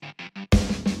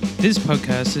This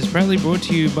podcast is proudly brought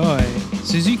to you by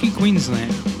Suzuki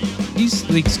Queensland, East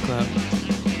Leagues Club,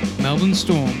 Melbourne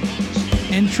Storm,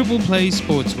 and Triple Play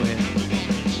Sportswear.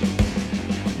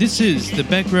 This is The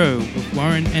Back Row with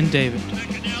Warren and David.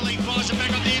 Now fires it back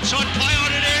on the inside. Play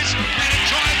on it is. And a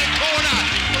try in the corner.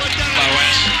 Well, they've done it.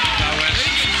 Boas.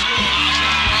 He can score.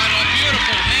 Right on.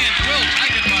 Beautiful hand. Well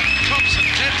taken by Thompson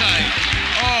Tete.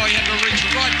 Oh, he had to reach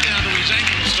right down to his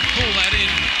ankles to pull that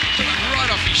in. Right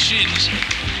off his shins.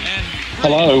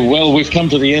 Hello. Well, we've come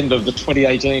to the end of the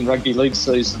 2018 Rugby League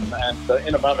season, and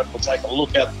in a moment we'll take a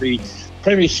look at the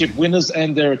Premiership winners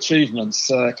and their achievements.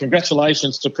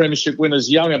 Congratulations to Premiership winners,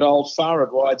 young and old, far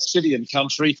and wide, city and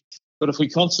country. But if we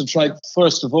concentrate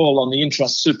first of all on the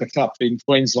Intrust Super Cup in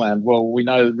Queensland, well, we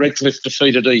know Redcliffe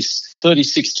defeated East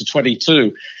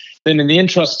 36-22. Then in the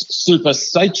Intrust Super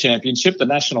State Championship, the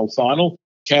national final,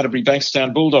 Canterbury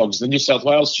Bankstown Bulldogs, the New South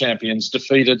Wales champions,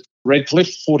 defeated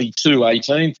Redcliffe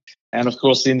 42-18. And, of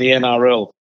course, in the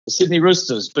NRL, the Sydney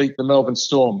Roosters beat the Melbourne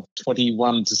Storm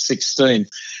 21-16.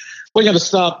 We're going to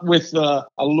start with a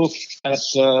look at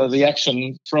the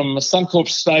action from Suncorp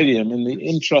Stadium in the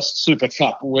Intrust Super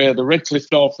Cup, where the Redcliffe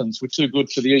Dolphins were too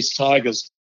good for the East Tigers.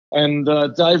 And,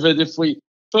 David, if we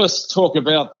first talk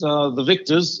about the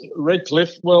victors,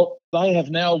 Redcliffe, well, they have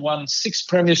now won 6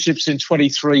 premierships in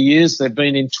 23 years. They've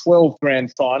been in 12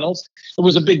 grand finals. It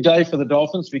was a big day for the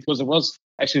Dolphins because it was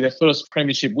actually their first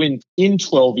premiership win in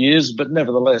 12 years, but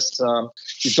nevertheless,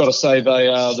 you've got to say they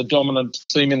are the dominant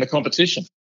team in the competition.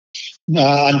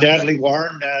 Undoubtedly,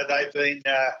 Warren. They've been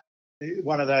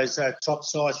one of those top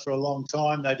sides for a long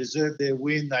time. They deserved their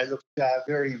win. They looked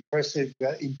very impressive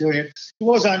in doing it. It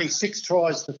was only 6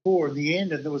 tries to 4 in the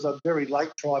end, and there was a very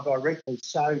late try by Redcliffe.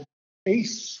 So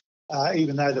East,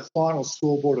 even though the final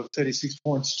scoreboard of 36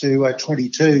 points to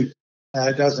 22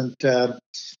 doesn't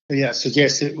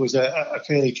suggest it was a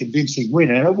fairly convincing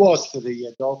win, and it was for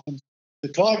the Dolphins. The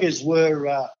Tigers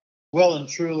were well and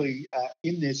truly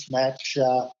in this match.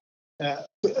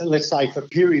 Let's say for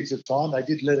periods of time. They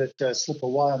did let it slip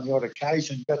away on the odd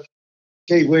occasion. But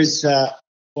gee whiz,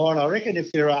 Warren, I reckon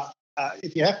if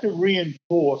you have to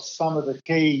reinforce some of the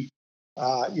key,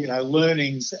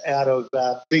 learnings out of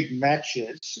big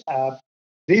matches,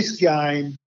 this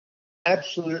game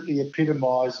absolutely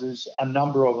epitomises a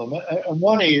number of them. And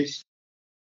one is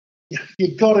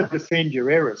you've got to defend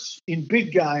your errors. In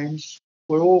big games,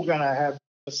 we're all going to have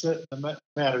a certain amount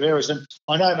of errors. And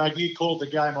I know, mate, you called the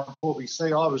game on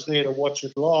 4BC. I was there to watch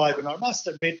it live, and I must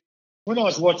admit, when I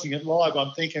was watching it live,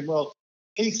 I'm thinking, well,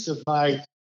 East have made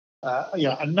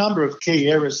a number of key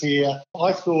errors here.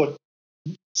 I thought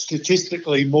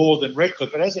statistically more than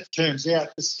Redcliffe, but as it turns out,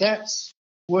 the stats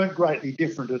weren't greatly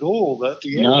different at all. The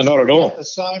No, not at all. The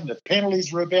same. The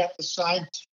penalties were about the same.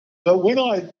 But when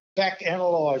I back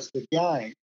analysed the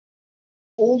game,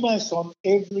 almost on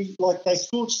they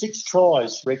scored 6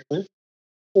 tries, Redcliffe,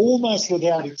 almost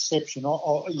without exception.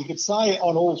 You could say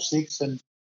on all 6, and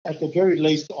at the very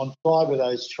least on 5 of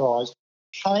those tries,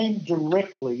 came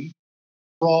directly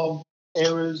from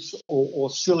errors or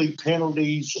silly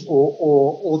penalties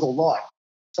or the like.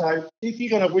 So if you're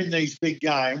going to win these big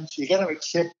games, you're going to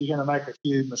accept you're going to make a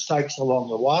few mistakes along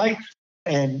the way,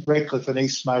 and Redcliffe and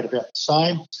East made about the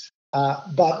same.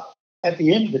 But at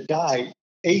the end of the day,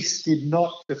 East did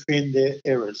not defend their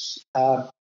errors.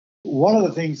 One of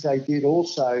the things they did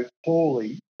also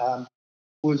poorly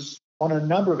was on a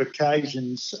number of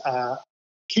occasions,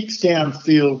 kicks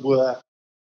downfield were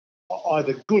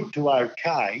either good to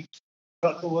okay,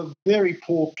 but there were very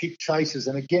poor kick chases.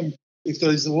 And again, if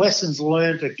there's lessons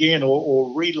learned again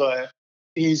or relearned,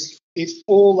 it's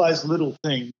all those little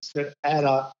things that add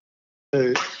up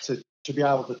to be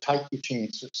able to take your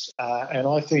chances. And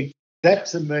I think that,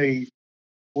 to me,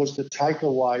 was the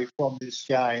takeaway from this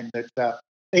game, that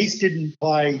East didn't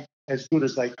play as good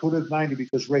as they could have, mainly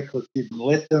because Redcliffe didn't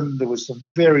let them. There was some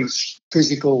very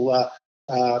physical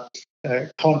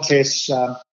contests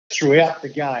throughout the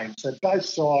game. So both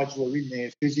sides were in there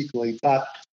physically. But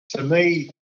to me,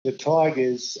 the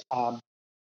Tigers,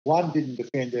 one, didn't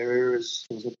defend their errors.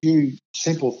 There was a few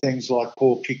simple things like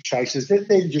poor kick chases that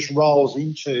then just rolls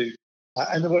into,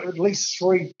 and there were at least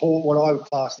 3 poor, what I would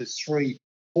class as 3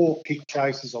 poor kick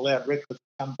chases allowed Redcliffe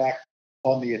to come back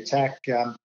on the attack.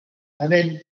 And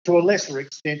then to a lesser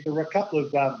extent, there were a couple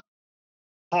of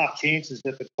half chances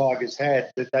that the Tigers had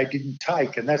that they didn't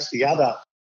take. And that's the other,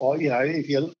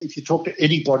 if you talk to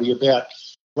anybody about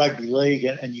rugby league,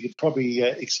 and you could probably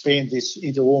expand this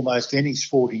into almost any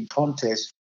sporting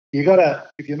contest,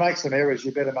 if you make some errors,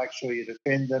 you better make sure you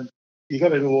defend them. You've got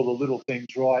to do all the little things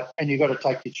right, and you've got to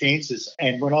take your chances.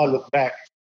 And when I look back,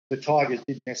 the Tigers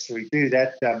didn't necessarily do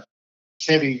that.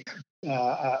 Chevy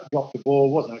dropped the ball.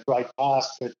 It wasn't a great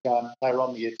pass, but they were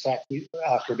on the attack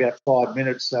after about 5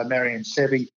 minutes, Marion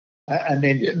Seve. And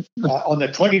then on the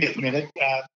 20th minute,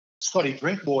 Scotty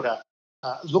Drinkwater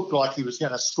looked like he was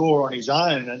going to score on his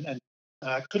own and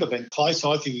could have been close.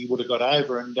 I think he would have got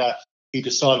over, and he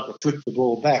decided to flip the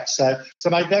ball back. So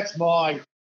mate, that's my,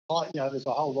 there's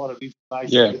a whole lot of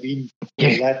information within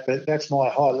all that, but that's my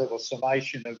high-level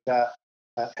summation of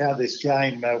how this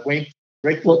game went.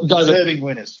 Deserving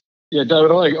winners. Yeah,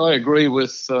 David, I agree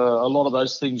with a lot of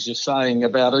those things you're saying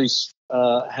about East.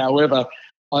 However,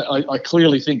 I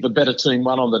clearly think the better team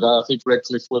won on the day. I think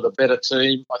Redcliffe were the better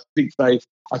team.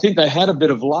 I think they had a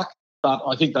bit of luck, but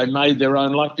I think they made their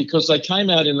own luck because they came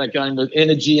out in that game with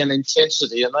energy and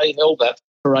intensity, and they held that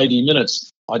for 80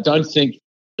 minutes. I don't think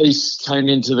East came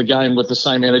into the game with the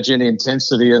same energy and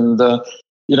intensity. And,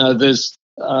 there's,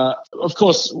 of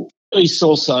course, East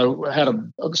also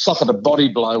suffered a body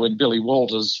blow when Billy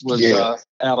Walters was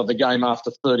out of the game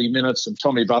after 30 minutes, and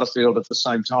Tommy Butterfield at the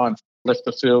same time left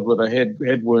the field with a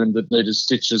head wound that needed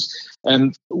stitches.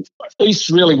 And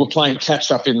East really were playing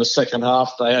catch-up in the second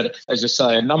half. They had, as you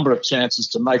say, a number of chances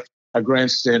to make a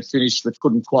grandstand finish but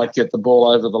couldn't quite get the ball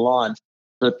over the line.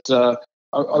 But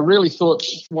I really thought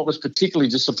what was particularly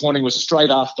disappointing was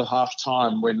straight after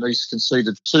half-time when East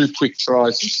conceded 2 quick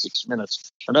tries in 6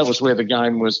 minutes. And that was where the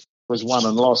game was won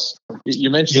and lost. You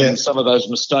mentioned some of those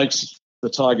mistakes the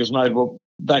Tigers made. Well,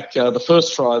 back the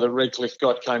first try that Redcliffe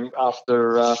got came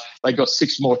after they got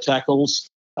 6 more tackles.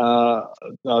 I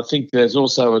think there's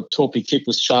also a torpy kick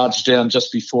was charged down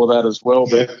just before that as well.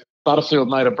 But Butterfield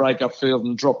made a break upfield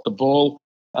and dropped the ball.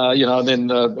 And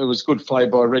then it was good play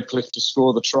by Redcliffe to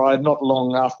score the try. Not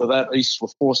long after that, East were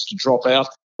forced to drop out.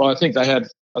 But I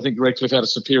think Redcliffe had a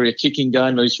superior kicking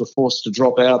game. East were forced to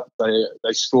drop out.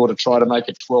 They scored a try to make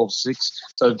it 12-6.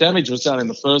 So damage was done in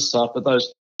the first half, but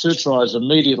those 2 tries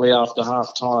immediately after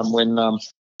half-time when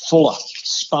Fuller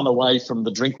spun away from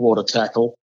the Drinkwater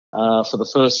tackle for the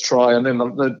first try. And then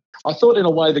I thought in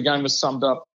a way the game was summed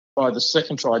up by the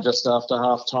second try just after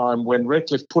half-time when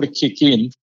Redcliffe put a kick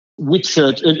in.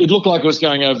 Whitchurch, it looked like it was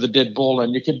going over the dead ball,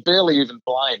 and you could barely even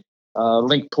blame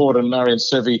Linkport and Marion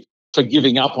Seve for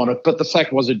giving up on it. But the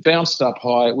fact was it bounced up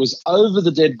high. It was over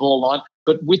the dead ball line,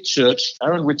 but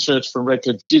Aaron Whitchurch from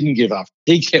Redcliffe didn't give up.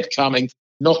 He kept coming,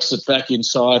 knocks it back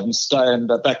inside and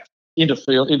back into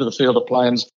the field of play,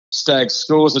 and Staggs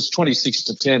scores. It's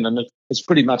 26-10, and it's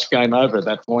pretty much game over at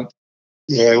that point.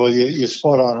 Yeah, well, you're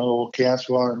spot on all counts,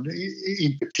 Warren.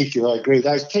 In particular, I agree.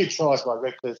 Those 2 tries by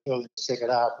Redcliffe early in the second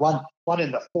half, one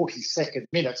in the 42nd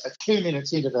minute, so 2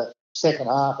 minutes into the second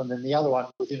half, and then the other one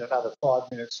within another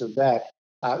 5 minutes of that.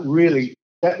 Really,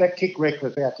 that kicked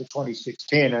Redcliffe out to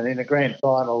 26-10, and in a grand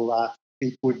final,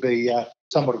 it would be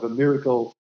somewhat of a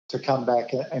miracle to come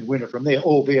back and win it from there,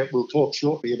 albeit we'll talk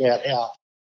shortly about how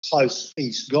close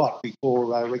East got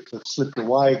before Redcliffe slipped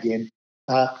away again.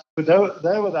 But there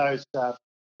were those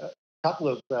couple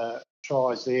of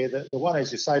tries there. The one,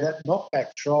 as you say, that knockback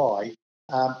try,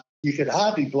 you could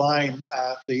hardly blame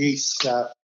the East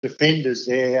defenders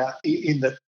there in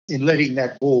letting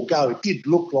that ball go. It did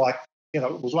look like, it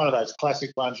was one of those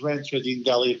classic ones, ran through the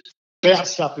in-gully,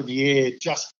 bounced up in the air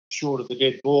just short of the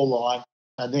dead ball line,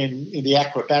 and then in the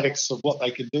acrobatics of what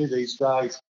they can do these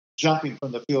days, jumping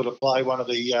from the field of play, one of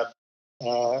the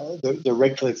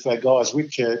Redcliffe guys,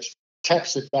 Whitchurch,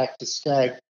 taps it back to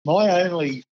Stagg. My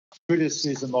only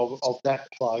criticism of that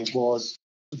play was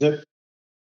that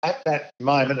at that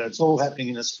moment, and it's all happening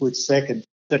in a split second,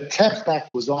 the tap back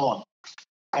was on.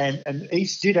 And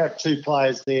East did have 2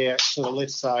 players there, sort of,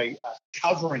 let's say,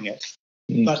 covering it,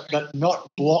 but not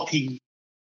blocking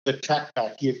the tap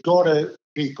back. You've got to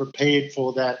be prepared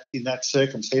for that in that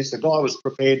circumstance. The guy was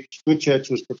prepared,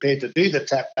 Whitchurch was prepared to do the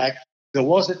tap back. There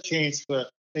was a chance for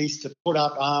East to put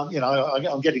up arm.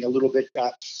 I'm getting a little bit.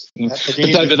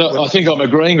 David, I think I'm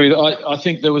agreeing with you. I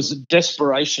think there was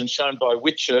desperation shown by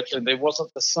Whitchurch, and there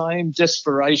wasn't the same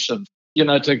desperation,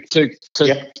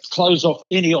 to close off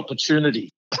any opportunity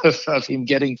of him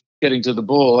getting to the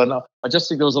ball. And I just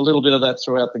think there was a little bit of that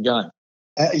throughout the game.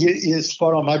 You're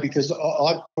spot on, mate, because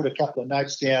I put a couple of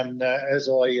notes down as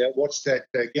I watched that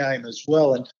game as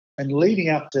well. And leading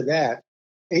up to that,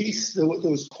 East, there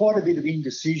was quite a bit of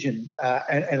indecision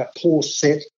and a poor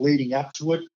set leading up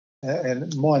to it.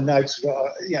 And my notes,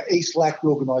 East lacked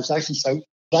organisation. So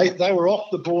they were off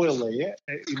the boil there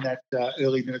in that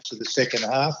early minutes of the second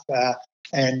half.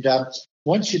 And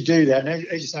once you do that, and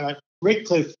as you say, mate,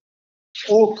 Redcliffe,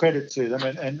 all credit to them.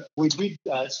 And we did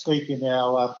speak in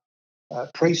our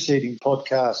preceding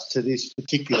podcast to this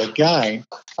particular game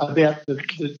about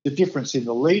the difference in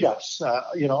the lead-ups.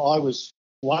 I was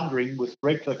wondering, with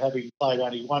Redcliffe having played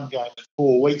only one game in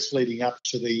 4 weeks leading up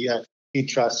to the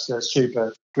Intrust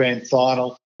Super Grand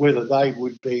Final, whether they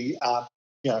would be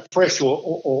fresh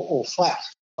or flat.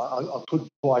 I couldn't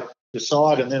quite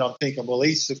decide. And then I'm thinking, well,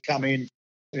 East have come in,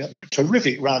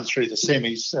 terrific run through the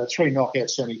semis, 3 knockout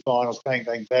semi-finals, bang,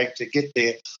 bang, bang, to get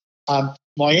there.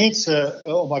 My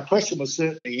question was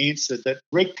certainly answered that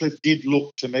Redcliffe did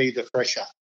look to me the fresher.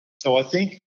 So I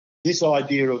think this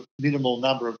idea of minimal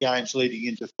number of games leading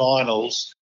into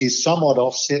finals is somewhat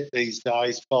offset these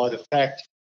days by the fact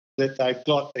that they've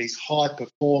got these high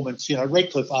performance.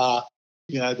 Redcliffe are,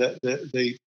 they're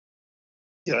the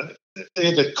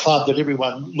club that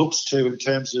everyone looks to in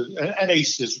terms of, and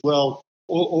East as well.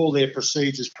 All their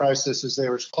procedures, processes,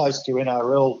 they're as close to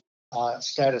NRL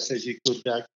status as you could,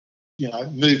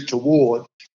 move toward.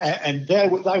 And they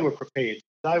were prepared.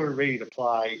 They were ready to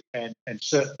play and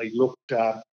certainly looked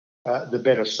the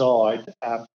better side.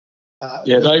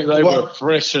 They were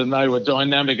fresh and they were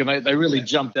dynamic, and they really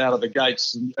jumped out of the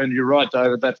gates. And you're right,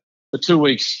 David, that the 2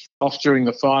 weeks off during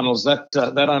the finals,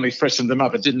 that only freshened them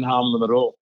up. It didn't harm them at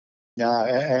all. No,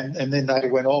 and then they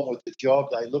went on with the job.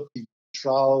 They looked in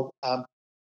control.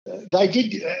 They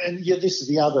did, and this is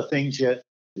the other things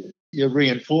you're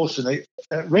reinforcing.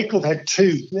 Redcliffe had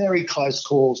 2 very close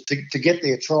calls to get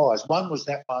their tries. One was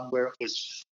that one where it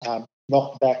was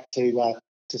knocked back to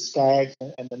Staggs,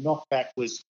 and the knockback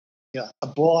was a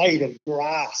blade of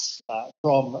grass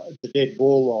from the dead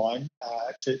ball line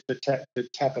to tap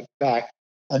it back.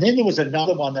 And then there was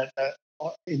another one that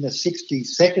in the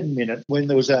 62nd minute when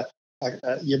there was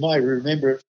you may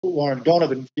remember it, Warren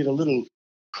Donovan did a little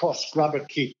cross grubber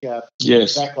kick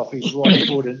back off his right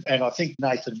foot, and I think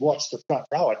Nathan Watts, the front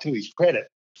rower, to his credit,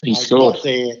 he scored got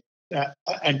there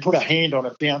and put a hand on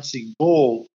a bouncing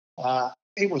ball.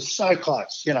 It was so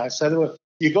close, so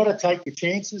you got to take your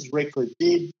chances. Redcliffe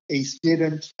did, East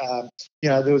didn't.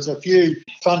 There was a few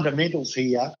fundamentals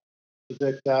here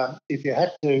that if you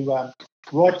had to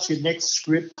write your next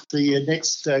script for your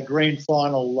next grand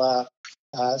final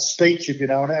speech, if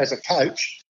as a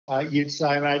coach, you'd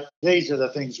say, mate, these are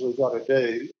the things we've got to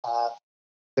do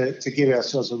to give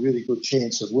ourselves a really good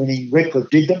chance of winning. Redcliffe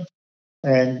did them,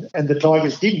 and the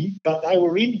Tigers didn't, but they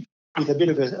were in with a bit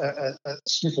of a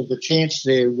sniff of the chance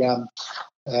there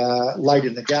late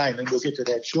in the game, and we'll get to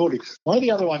that shortly. One of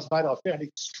the other ones, mate, I found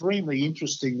extremely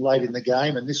interesting late in the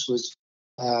game, and this was,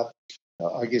 I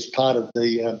guess, part of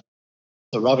the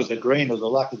rub of the green or the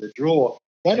luck of the draw.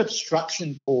 That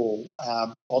obstruction call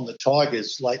on the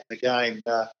Tigers late in the game,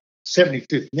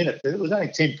 75th minute, it was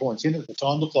only 10 points in at the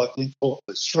time, looked like Linkport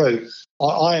was through.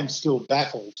 I am still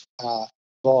baffled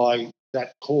by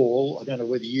that call. I don't know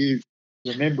whether you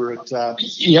remember it.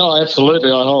 Yeah,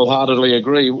 absolutely. I wholeheartedly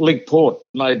agree. Linkport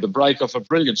made the break off a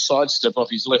brilliant sidestep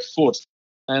off his left foot,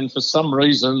 and for some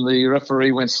reason the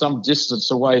referee went some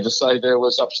distance away to say there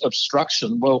was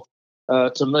obstruction. Well,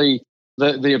 to me,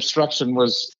 the obstruction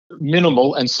was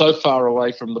minimal and so far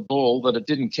away from the ball that it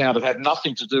didn't count. It had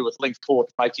nothing to do with Linkport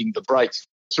making the break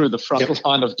through the front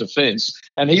line of defence,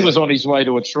 and he was on his way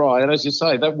to a try. And as you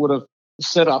say, that would have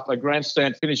set up a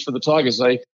grandstand finish for the Tigers.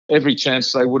 Every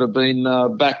chance they would have been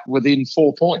back within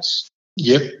 4 points.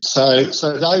 Yep. So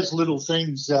those little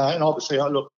things, and obviously,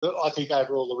 I think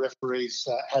overall the referees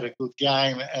had a good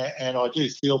game, and I do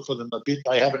feel for them a bit.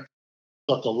 They haven't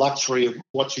got the luxury of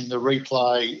watching the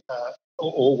replay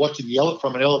or watching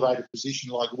from an elevated position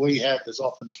like we have. There's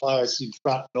often players in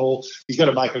front and all. You've got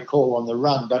to make a call on the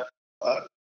run, but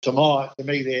to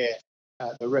me, the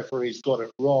referees got it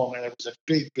wrong, and it was a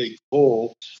big, big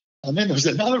ball. And then there was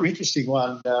another interesting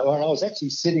one when I was actually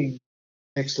sitting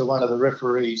next to one of the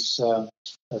referees'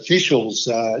 officials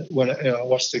when I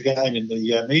watched the game in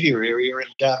the media area, and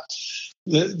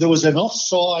there was an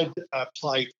offside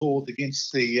play called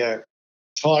against the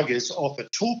Tigers off a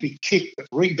torpy kick that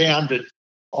rebounded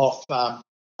off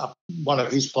one of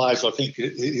his players, I think,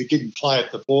 who didn't play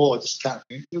at the ball. I just can't.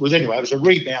 It was a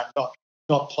rebound,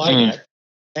 not playing it.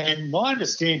 And my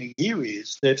understanding here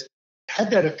is that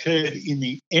had that occurred in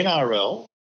the NRL,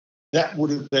 that would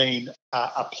have been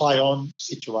a play-on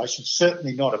situation,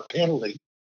 certainly not a penalty.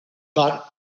 But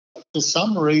for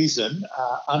some reason,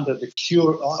 under the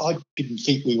I didn't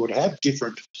think we would have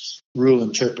different rule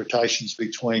interpretations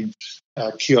between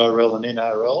QRL and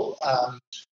NRL.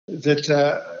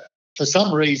 For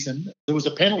some reason, there was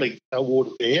a penalty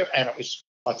awarded there, and it was,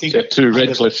 I think... to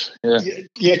Redcliffe.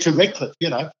 Yeah, to Redcliffe,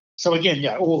 So again,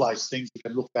 all those things you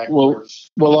can look back. I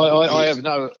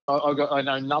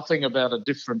know nothing about a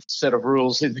different set of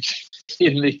rules in the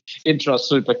Intrust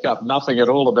Super Cup. Nothing at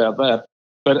all about that.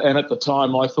 And at the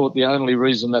time, I thought the only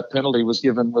reason that penalty was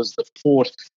given was that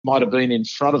Port might have been in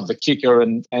front of the kicker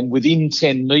and within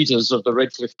 10 metres of the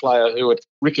Redcliffe player who had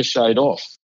ricocheted off,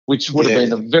 which would have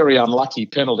been a very unlucky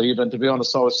penalty. And to be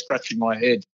honest, I was scratching my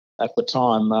head at the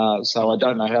time, so I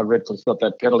don't know how Redcliffe got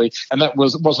that penalty. And that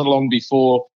wasn't long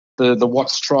before the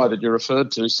Watts try that you referred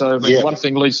to. So one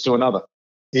thing leads to another.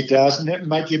 It does.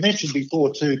 Mate, you mentioned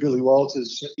before too Billy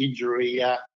Walters' injury.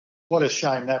 What a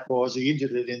shame that was. He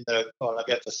injured it in about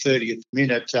the 30th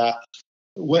minute.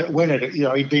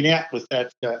 He'd been out with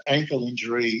that ankle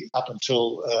injury up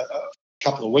until a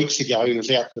couple of weeks ago. He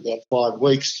was out for about 5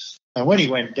 weeks. And when he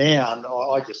went down,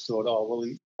 I just thought,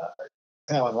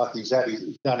 how unlucky is that?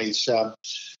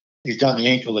 He's done the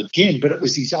ankle again, but it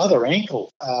was his other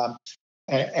ankle.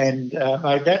 Mate,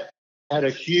 that had a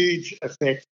huge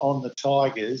effect on the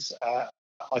Tigers.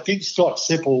 I think Scott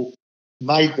Sipple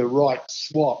made the right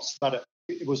swaps, but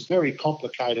it was a very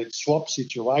complicated swap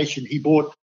situation. He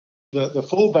brought the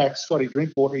fullback, Scotty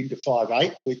Drinkwater, into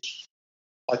 5'8", which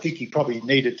I think he probably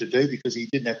needed to do because he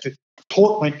didn't have to.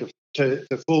 Port went to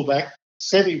fullback.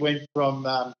 Sevi went from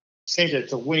centre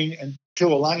to wing, and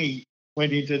Tuolangi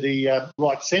went into the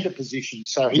right centre position.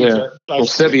 So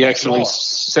Sevi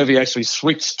actually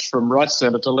switched from right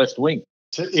centre to left wing.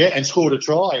 And scored a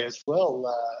try as well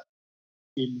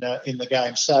in the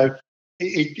game. So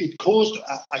it caused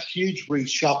a huge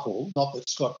reshuffle. Not that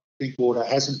Scott Drinkwater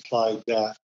hasn't played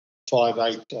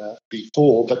 5'8"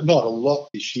 before, but not a lot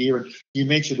this year. And you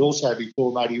mentioned also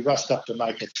before, mate, he rushed up to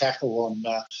make a tackle on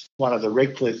one of the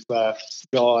Redcliffe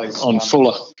guys. On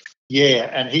Fuller. Yeah,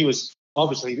 and he was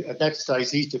obviously at that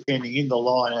stage he's defending in the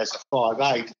line as a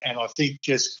 5'8", and I think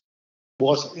they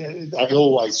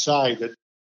always say that,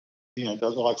 the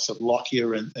likes of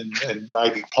Lockyer and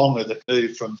maybe Ponga that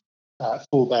moved from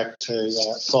fullback to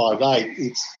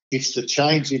 5'8", it's the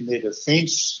change in their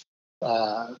defence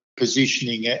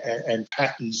positioning and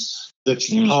patterns that's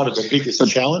part of the biggest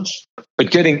challenge. But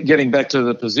getting back to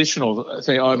the positional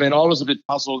thing, I mean, I was a bit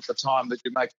puzzled at the time that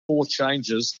you make 4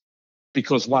 changes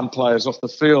because one player's off the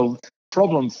field.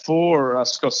 Problem for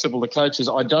Scott Sipple, the coach, is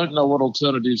I don't know what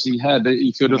alternatives he had.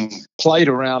 He could have played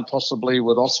around possibly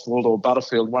with Oswald or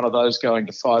Butterfield, one of those going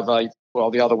to 5'8",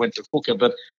 while the other went to hooker.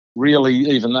 But really,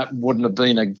 even that wouldn't have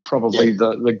been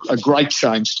a great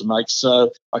change to make.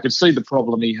 So I could see the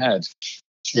problem he had.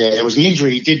 Yeah, it was the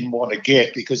injury he didn't want to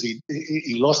get because he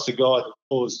lost a guy that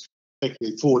caused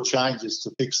effectively 4 changes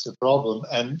to fix the problem.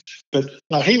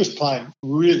 But he was playing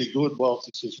really good,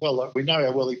 Walters, as well. Like, we know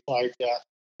how well he played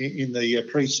in the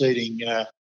preceding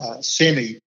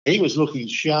semi. He was looking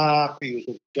sharp. He was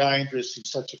looking dangerous. He's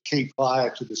such a key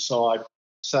player to the side.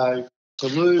 So to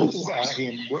lose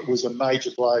him was a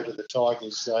major blow to the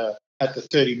Tigers at the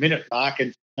 30-minute mark.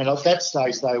 And at that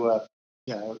stage, they were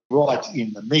right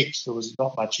in the mix. There was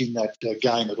not much in that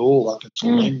game at all up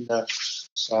until then.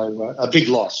 So a big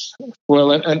loss.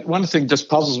 Well, and one thing just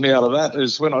puzzles me out of that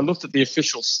is when I looked at the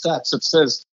official stats, it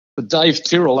says that Dave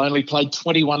Tyrrell only played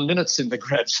 21 minutes in the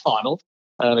grand final,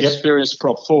 an experienced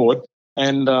prop forward.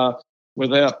 And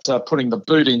without putting the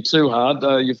boot in too hard,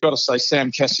 you've got to say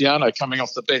Sam Cassiano coming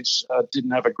off the bench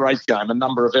didn't have a great game, a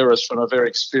number of errors from a very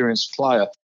experienced player.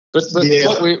 But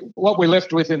what we're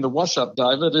left with in the wash-up,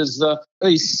 David, is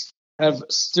East have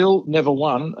still never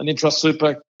won an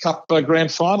Intra-Super Cup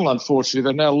grand final, unfortunately.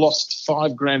 They've now lost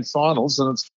 5 grand finals,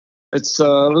 and it's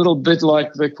a little bit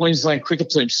like the Queensland cricket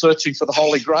team searching for the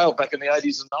Holy Grail back in the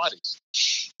 80s and 90s.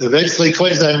 Eventually,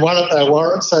 Queensland won it,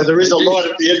 Warren, so there is a light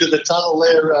at the end of the tunnel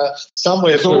there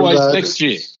somewhere. It's always next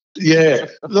year. Yeah.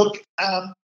 Look,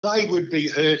 they would be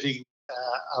hurting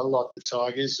a lot, the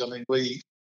Tigers. I mean,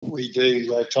 we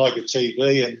do Tiger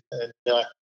TV and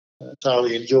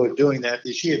thoroughly enjoyed doing that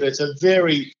this year. But it's a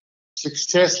very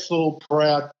successful,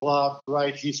 proud club,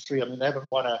 great history. I mean, they haven't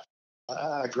won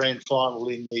a grand final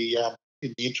in the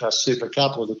Intra-Super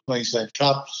Cup or the Queensland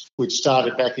Cup, which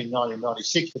started back in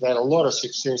 1996. But they had a lot of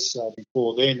success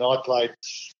before then. I played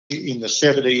in the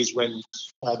 70s when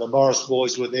the Morris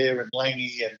boys were there and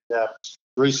Langy and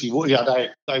Brucey.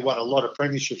 They won a lot of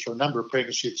premierships, or a number of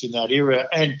premierships in that era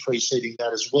and preceding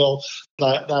that as well.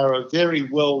 They're a very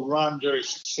well-run, very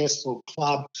successful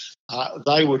club.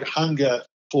 They would hunger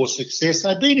for success.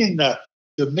 They've been in the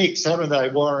mix, haven't they,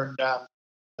 Warren,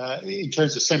 in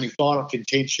terms of semi-final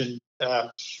contention,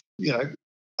 a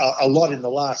lot in the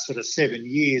last sort of 7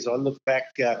 years. I look back.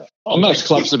 Most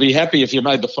clubs would be happy if you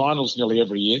made the finals nearly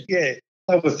every year. Yeah.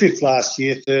 They were 5th last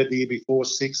year, 3rd the year before,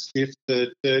 6th,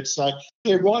 5th, 3rd. So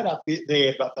they're right up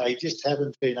there, but they just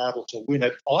haven't been able to win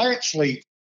it. I actually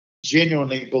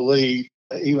genuinely believe,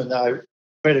 even though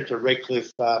credit to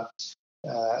Redcliffe,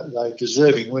 they're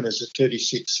deserving winners at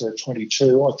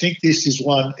 36-22. I think this is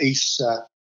one East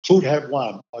could have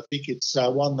won. I think it's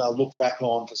one they'll look back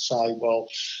on to say, well,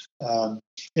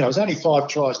 it was only 5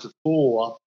 tries to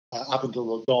 4 up until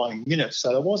the dying minute, so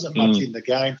there wasn't much in the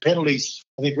game. Penalties,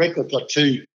 I think Redcliffe got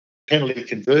 2 penalty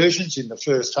conversions in the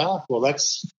first half. Well,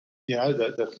 that's,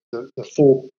 the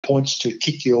 4 points to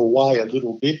kick you away a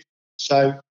little bit.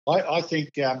 So I think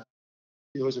there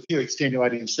was a few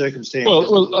extenuating circumstances.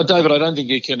 Well, David, I don't think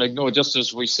you can ignore, just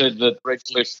as we said that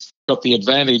Redcliffe got the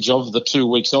advantage of the 2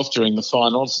 weeks off during the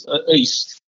finals,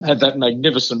 East had that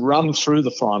magnificent run through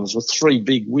the finals with 3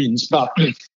 big wins, but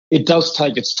it does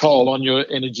take its toll on your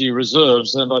energy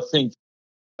reserves. And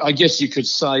I guess you could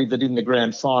say that in the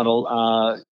grand final,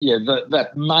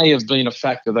 that may have been a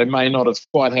factor. They may not have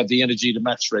quite had the energy to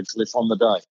match Redcliffe on the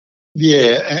day.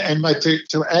 Yeah, and mate,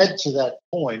 to add to that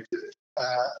point,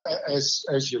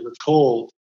 as you recall,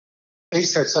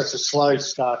 East had such a slow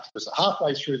start because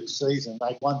halfway through the season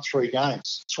they'd won 3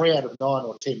 games, 3 out of 9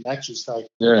 or 10 matches they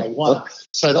won.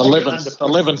 So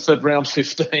 11th at round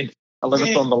 15,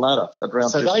 11th on the ladder at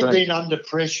round 15. So they've been under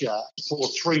pressure for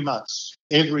 3 months.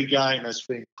 Every game has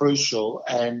been crucial,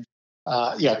 and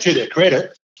to their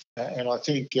credit, and I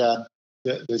think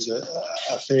there's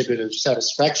a fair bit of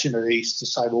satisfaction at East to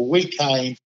say, well, we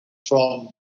came from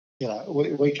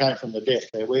the death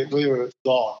there. We were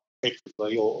gone,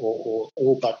 effectively, or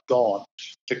all but gone.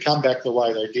 To come back the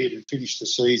way they did and finish the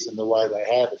season the way they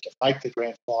have, and to make the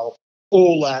grand final,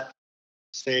 all that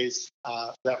says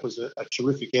that was a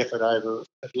terrific effort over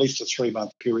at least a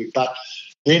 3-month period. But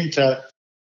then to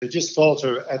just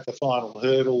falter at the final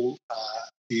hurdle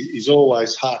is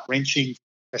always heart-wrenching,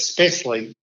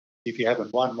 especially if you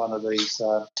haven't won one of these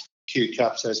Q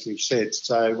Cups, as we've said.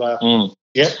 So,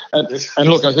 and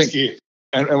look, I think,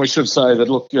 and we should say that,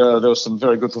 look, there were some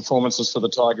very good performances for the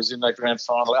Tigers in that grand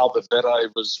final. Albert Bede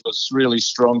was really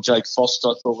strong. Jake Foster,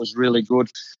 I thought, was really good.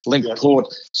 Link Port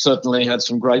certainly had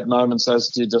some great moments, as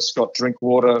did Scott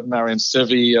Drinkwater. Marion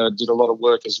Sevi did a lot of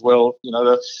work as well.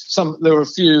 There were a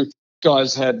few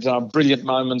guys had brilliant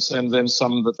moments, and then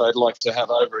some that they'd like to have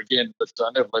over again. But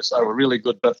nevertheless, they were really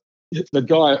good. But the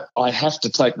guy I have to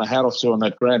take my hat off to in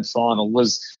that grand final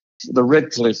was the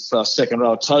Redcliffe second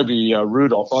row, Toby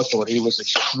Rudolph. I thought he was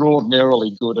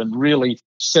extraordinarily good and really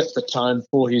set the tone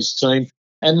for his team.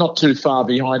 And not too far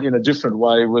behind in a different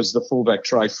way was the fullback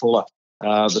Trey Fuller,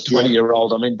 the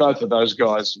 20-year-old. I mean, both of those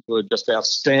guys were just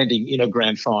outstanding in a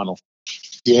grand final.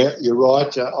 Yeah, you're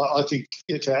right. I think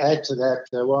to add to that,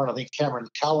 Warren, I think Cameron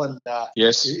Cullen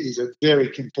is a very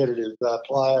competitive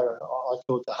player. I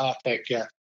thought the halfback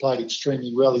played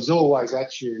extremely well. He's always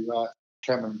at you,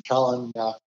 Cameron Cullen.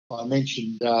 I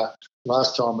mentioned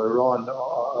last time we were on,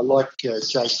 I like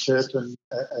Jake Turpin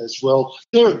as well.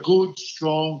 They're a good,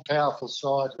 strong, powerful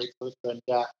side, Redcliffe, and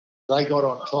they got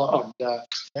on top.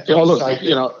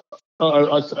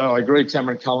 I agree.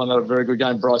 Cameron Cullen had a very good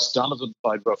game. Bryce Donovan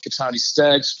played well. Katoni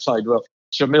Staggs played well.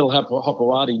 Shamil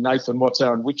Hopewadi, Nathan Watts,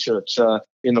 Aaron Whitchurch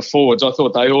in the forwards. I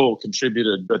thought they all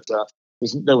contributed, but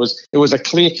it was a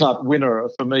clear-cut winner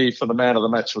for me. For the man of the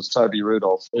match was Toby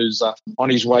Rudolph, who's on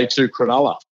his way to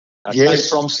Cronulla. Came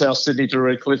from South Sydney to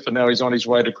Redcliffe, and now he's on his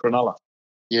way to Cronulla.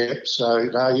 Yeah, so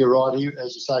no, you're right. He,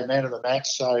 as you say, man of the match.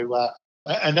 So,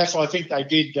 and that's why I think they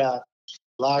did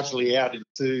largely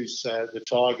out-enthuse the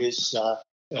Tigers.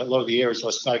 A lot of the areas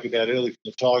I spoke about earlier,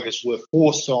 the Tigers were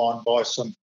forced on by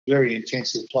some very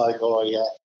intensive play by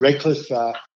Redcliffe.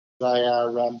 They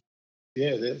are,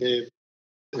 they're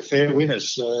fair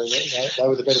winners. They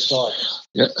were the better side.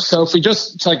 Yeah. So if we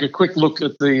just take a quick look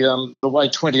at the way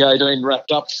 2018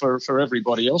 wrapped up for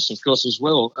everybody else, of course, as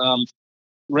well.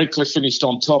 Redcliffe finished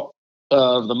on top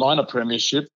of the minor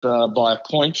premiership by a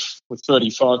point with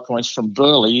 35 points from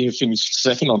Burleigh, who finished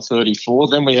second on 34.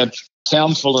 Then we had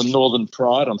Townsville and Northern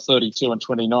Pride on 32 and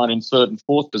 29 in third and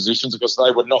fourth positions because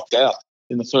they were knocked out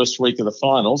in the first week of the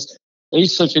finals.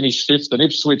 Easter finished fifth and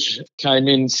Ipswich came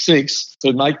in sixth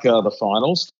to make the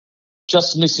finals.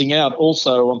 Just missing out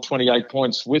also on 28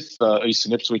 points with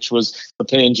Eastern Ipswich was the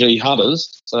PNG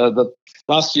Hunters. So the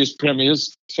last year's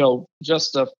premiers fell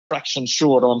just a fraction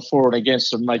short on for and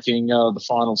against of making the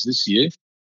finals this year.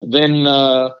 Then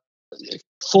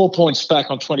 4 points back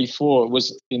on 24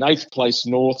 was in eighth place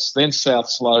Norths, then South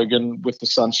Slogan with the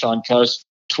Sunshine Coast,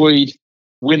 Tweed,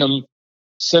 Wynnum,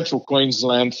 Central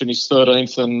Queensland finished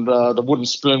 13th, and the Wooden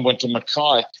Spoon went to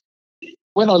Mackay.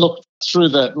 When I look through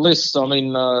that list, I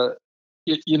mean,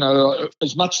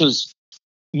 as much as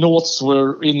Norths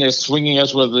were in there swinging,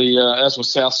 as were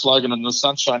South Slogan and the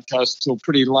Sunshine Coast till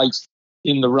pretty late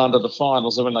in the run to the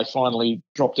finals, when they finally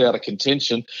dropped out of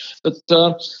contention. But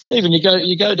even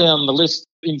you go down the list,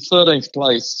 in 13th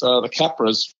place, the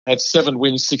Capras had 7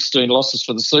 wins, 16 losses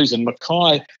for the season.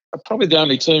 Mackay are probably the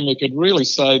only team who could really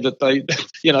say that they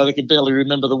could barely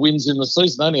remember the wins in the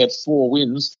season. They only had 4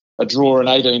 wins, a draw and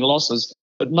 18 losses.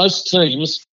 But most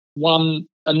teams won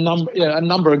a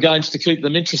number of games to keep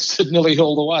them interested nearly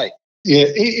all the way. Yeah,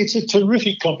 it's a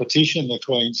terrific competition, the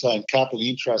Queensland Cup and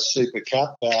the Intrust Super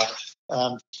Cup.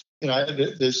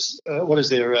 There's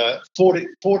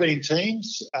 14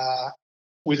 teams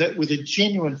with a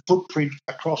genuine footprint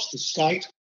across the state.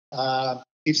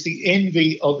 It's the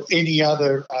envy of any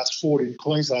other sport in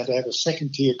Queensland to have a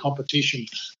second-tier competition,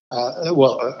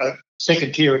 a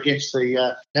second tier against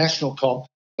the national comp.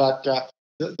 But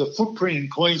the footprint in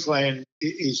Queensland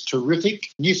is terrific.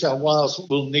 New South Wales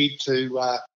will need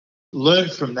to learn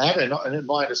from that, and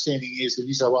my understanding is the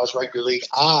New South Wales Rugby League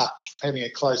are having a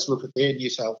close look at their New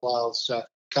South Wales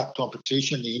Cup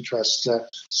competition, the Intrust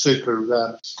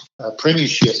Super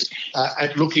Premiership,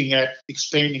 at looking at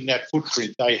expanding that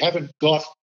footprint. They haven't got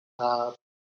the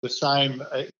same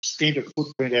extent of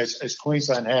footprint as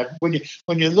Queensland have. When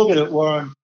you look at it,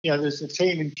 Warren, there's a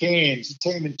team in Cairns, a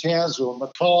team in Townsville,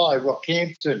 Mackay,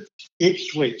 Rockhampton,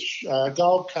 Ipswich,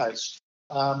 Gold Coast,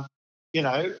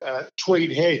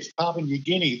 Tweed Heads, Papua New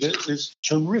Guinea. There's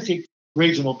terrific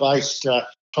regional-based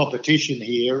competition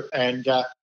here, and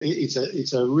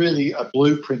it's a really a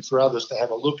blueprint for others to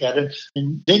have a look at it.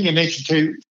 And then you mentioned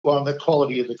too, the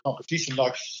quality of the competition.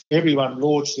 Like, everyone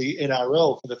lauds the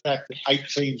NRL for the fact that 8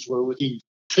 teams were within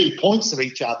 2 points of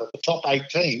each other, the top 8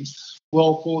 teams.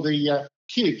 Well, for the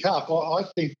Q Cup, I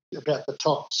think about the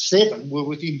top 7 were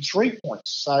within 3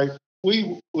 points. So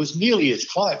we was nearly as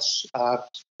close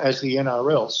as the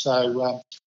NRL. So,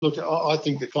 look, I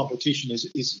think the competition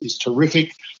is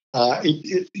terrific. I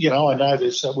know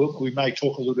there's we may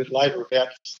talk a little bit later about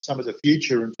some of the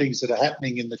future and things that are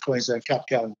happening in the Queensland Cup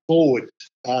going forward.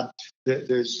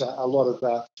 There's a lot of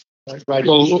great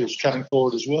initiatives coming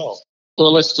forward as well.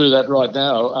 Well, let's do that right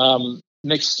now.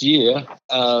 Next year,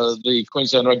 the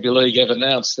Queensland Rugby League have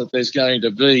announced that there's going to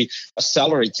be a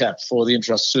salary cap for the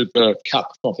Intrust Super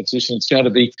Cup competition. It's going to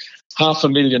be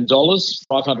 $500,000,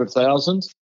 $500,000.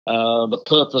 The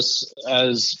purpose,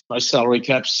 as most salary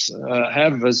caps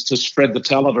have, is to spread the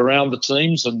talent around the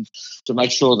teams and to make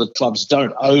sure that clubs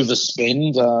don't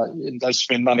overspend, don't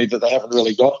spend money that they haven't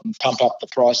really got and pump up the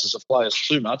prices of players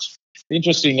too much.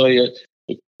 Interestingly,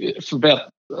 for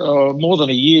about more than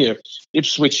a year,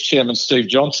 Ipswich chairman Steve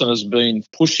Johnson has been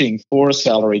pushing for a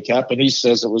salary cap, and he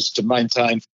says it was to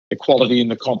maintain equality in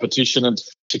the competition and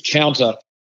to counter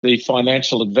the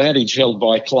financial advantage held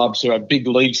by clubs who have big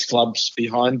leagues clubs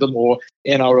behind them or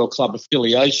NRL club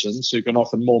affiliations who can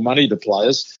offer more money to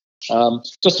players.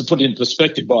 Just to put it in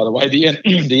perspective, by the way, the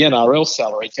NRL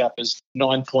salary cap is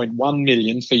 $9.1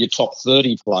 million for your top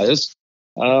 30 players.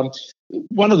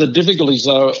 One of the difficulties,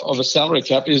 though, of a salary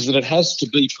cap is that it has to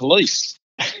be policed.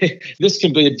 This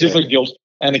can be a difficult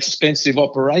and expensive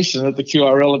operation that the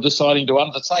QRL are deciding to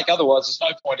undertake. Otherwise, there's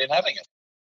no point in having it.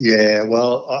 Yeah,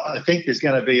 well, I think there's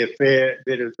going to be a fair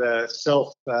bit of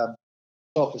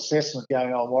self-assessment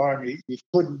going on, Warren. You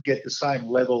couldn't get the same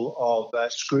level of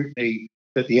scrutiny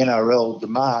that the NRL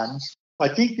demands. I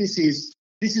think this is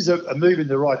a move in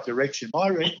the right direction.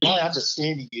 My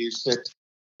understanding is that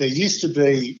there used to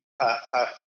be a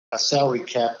salary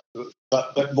cap,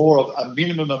 but more of a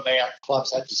minimum amount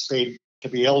clubs had to spend to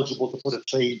be eligible to put a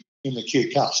team in the Q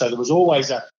Cup. So there was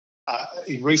always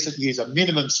in recent years, a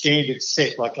minimum standard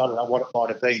set, like, I don't know what it might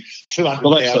have been,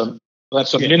 200,000. Well,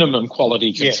 that's a minimum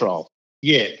quality control.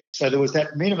 Yeah. So there was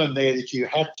that minimum there that you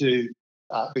had to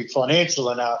be financial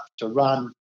enough to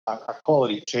run a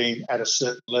quality team at a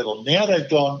certain level. Now they've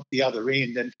gone the other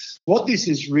end. And what this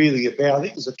is really about, I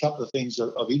think there's a couple of things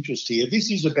of interest here.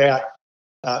 This is about,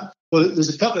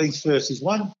 there's a couple of things first. Is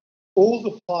one, all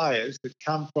the players that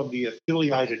come from the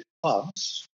affiliated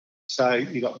clubs. So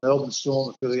you've got Melbourne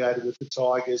Storm affiliated with the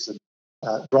Tigers, and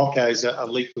Broncos are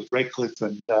linked with Redcliffe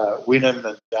and Wynnum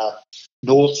and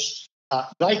Norths.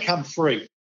 They come free.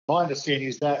 My understanding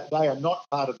is that they are not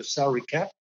part of the salary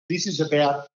cap. This is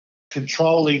about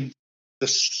controlling the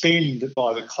spend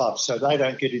by the club so they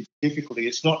don't get into difficulty.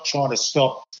 It's not trying to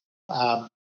stop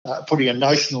putting a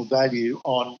notional value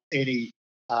on any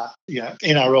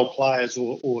NRL players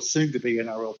or soon-to-be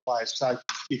NRL players. So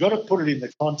you've got to put it in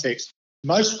the context.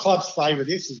 Most clubs favour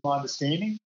this, is my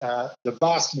understanding. The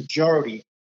vast majority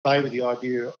favour the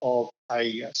idea of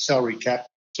a salary cap.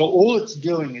 So all it's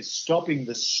doing is stopping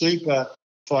the super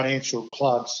financial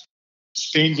clubs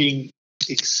spending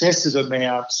excessive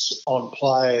amounts on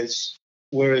players,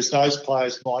 whereas those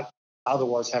players might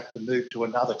otherwise have to move to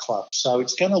another club. So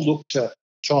it's going to look to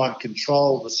try and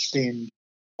control the spend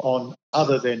on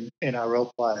other than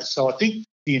NRL players. So I think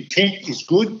the intent is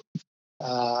good,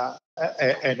 and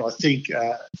I think,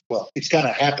 it's going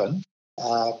to happen.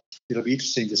 It'll be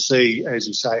interesting to see, as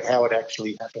you say, how it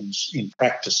actually happens in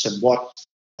practice and what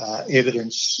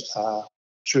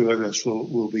true evidence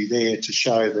will be there to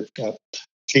show that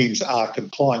teams are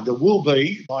complying.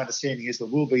 My understanding is there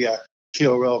will be a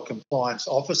QRL compliance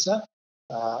officer,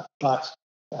 but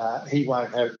he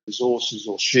won't have resources,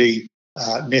 or she,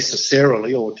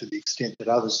 necessarily, or to the extent that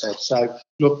others have. So,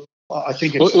 look, I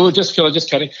think it's... Well, just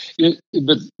cutting.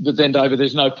 But then, David,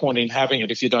 there's no point in having it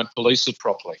if you don't police it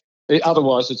properly.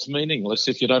 Otherwise, it's meaningless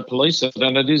if you don't police it,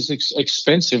 and it is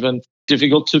expensive and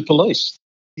difficult to police.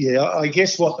 Yeah, I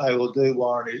guess what they will do,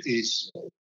 Warren, is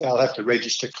they'll have to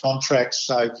register contracts.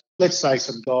 So let's say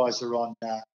some guys are on,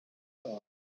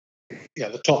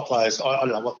 the top players, I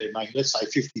don't know what they're making, let's say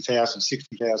 $50,000,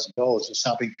 $60,000 or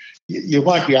something. You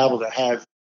won't be able to have,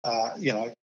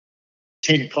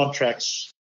 10 contracts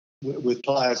with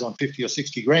players on 50 or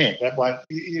 60 grand.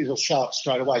 It'll show up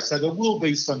straight away. So there will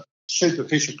be some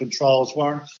superficial controls,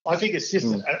 Warren. I think it's just,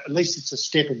 at least it's a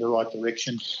step in the right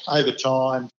direction. Over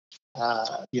time,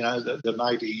 there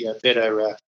may be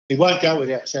better... it won't go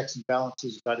without checks and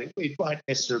balances, but it won't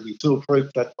necessarily be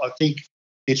foolproof. But I think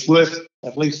it's worth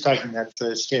at least taking that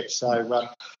first step. So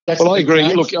that's... Well, I agree.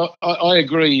 Change. Look, I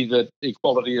agree that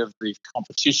equality of the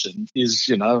competition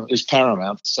is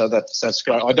paramount. So that's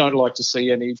great. I don't like to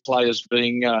see any players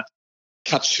being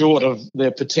cut short of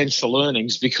their potential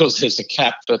earnings because there's a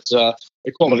cap. But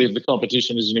equality of the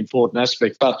competition is an important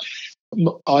aspect. But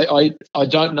I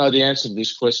don't know the answer to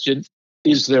this question.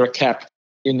 Is there a cap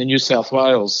in the New South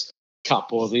Wales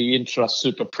Cup, or the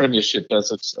Intra-Super Premiership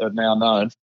as it's now known?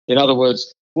 In other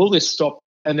words, will this stop?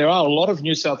 And there are a lot of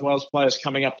New South Wales players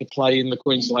coming up to play in the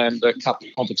Queensland Cup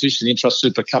competition, the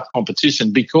Intra-Super Cup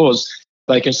competition, because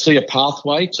they can see a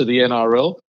pathway to the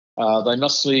NRL. They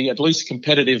must see at least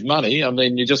competitive money. I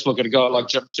mean, you just look at a guy like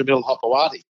Jamil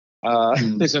Hopewadi.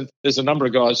 There's a number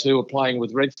of guys who are playing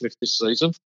with Redcliffe this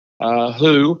season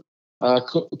who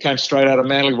came straight out of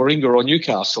Manly Warringah or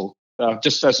Newcastle,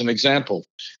 just as an example.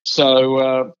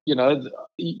 So,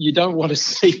 you don't want to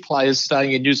see players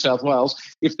staying in New South Wales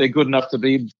if they're good enough to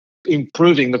be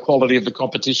improving the quality of the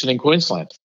competition in Queensland.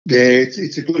 Yeah,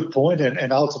 it's a good point.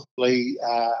 And ultimately,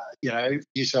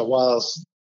 New South Wales,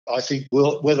 I think,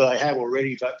 whether they have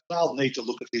already, but they'll need to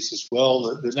look at this as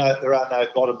well. There are no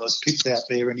bottomless pits out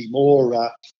there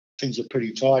anymore. Things are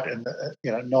pretty tight, and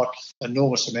not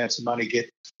enormous amounts of money get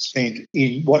spent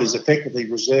in what is effectively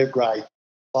reserve grade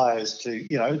players.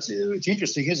 It's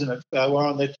interesting, isn't it,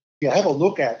 Warren, that you have a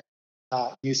look at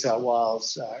New South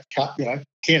Wales Cup.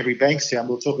 Canterbury Bankstown,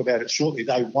 we'll talk about it shortly.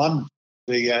 They won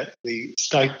the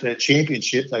state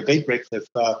championship. They beat Redcliffe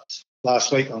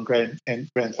last week on grand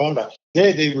final.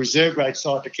 They're the reserve grade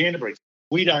side to Canterbury.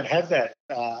 We don't have that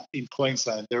in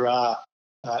Queensland. There are,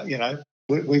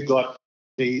 we've got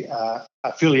the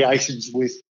affiliations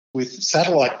with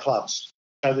satellite clubs.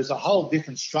 So there's a whole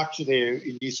different structure there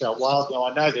in New South Wales. Now,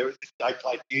 I know they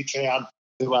played Newtown,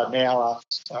 who are now,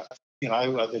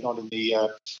 they're not in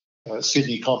the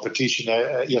Sydney competition.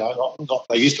 Not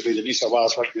they used to be the New South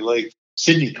Wales Rugby League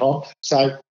Sydney comp.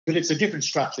 So, but it's a different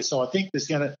structure. So I think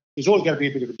there's always going to be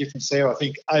a bit of a difference there. I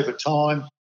think over time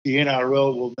the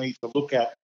NRL will need to look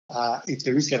at if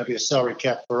there is going to be a salary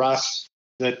cap for us,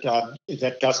 that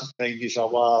doesn't mean New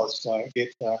South Wales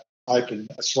get open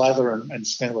a slather and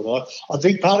spend with it. I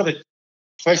think part of the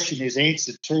question is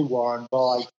answered too, Warren,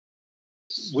 by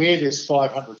where there's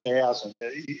 500,000.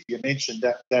 You mentioned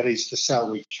that is the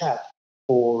salary cap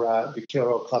for the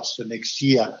QRL clubs for next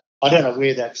year. I don't know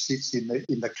where that sits in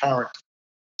the current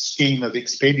scheme of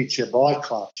expenditure by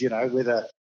clubs. Whether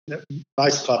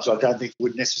most clubs, I don't think,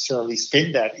 would necessarily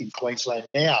spend that in Queensland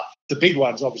now. The big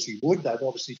ones obviously would. They've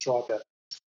obviously tried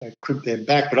to crimp them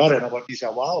back, but I don't know what New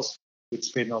South Wales would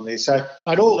spend on there. So,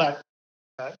 and all that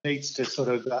needs to sort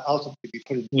of ultimately be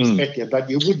put in perspective. But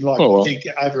you wouldn't like to think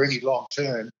over any long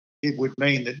term it would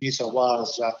mean that New South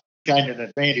Wales gained an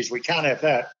advantage. We can't have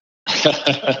that.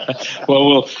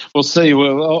 Well, we'll see.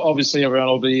 Well, obviously, everyone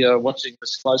will be watching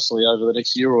this closely over the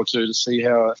next year or two to see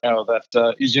how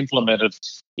that is implemented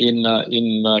in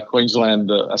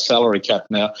Queensland, a salary cap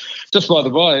now. Just by the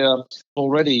way,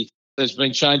 already there's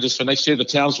been changes for next year. The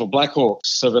Townsville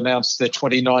Blackhawks have announced their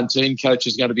 2019 coach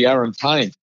is going to be Aaron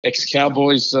Payne,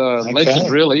 ex-Cowboys legend,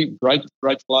 really, great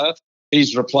player.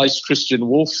 He's replaced Christian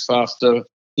Wolf after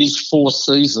his 4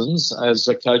 seasons as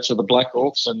a coach of the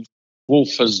Blackhawks, and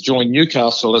Wolf has joined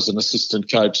Newcastle as an assistant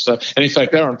coach. So, and in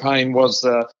fact, Aaron Payne was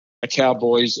a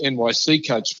Cowboys NYC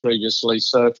coach previously.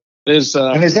 So There's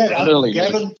And is that an Uncle early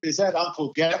Gavin? Is that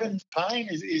Uncle Gavin paying?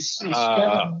 Is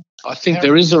Gavin? I think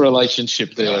there is a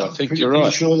relationship there. I think you're right.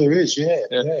 Pretty sure there is. Yeah.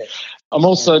 I'm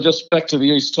also just back to the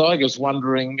East Tigers,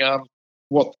 wondering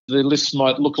what the list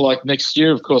might look like next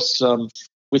year. Of course,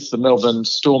 with the Melbourne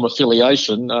Storm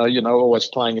affiliation, always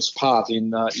playing its part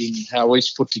in how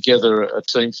East put together a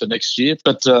team for next year.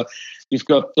 But you've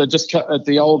got just at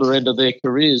the older end of their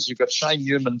careers, you've got Shane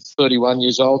Newman, 31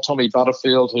 years old, Tommy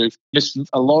Butterfield, who missed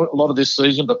a lot of this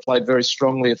season but played very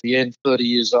strongly at the end, 30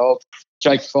 years old.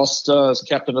 Jake Foster as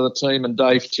captain of the team, and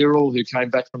Dave Tyrrell, who came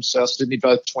back from South Sydney,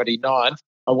 both 29.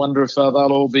 I wonder if they'll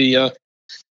all be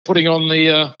putting on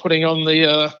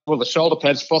the shoulder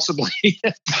pads, possibly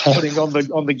putting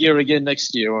on the gear again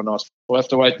next year or not. We'll have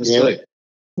to wait and see.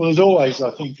 Well, there's always,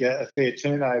 I think, a fair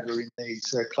turnover in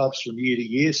these clubs from year to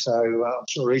year, so I'm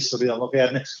sure East will be on the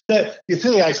lookout. And the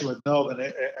affiliation with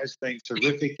Melbourne has been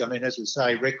terrific. I mean, as we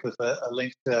say, Redcliffe are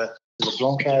linked to the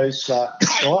Broncos. So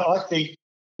I think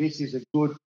this is a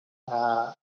good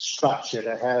structure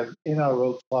to have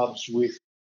NRL clubs with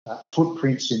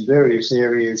footprints in various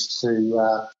areas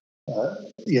to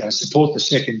support the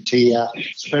second tier,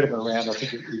 spread them around. I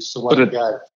think it's the way to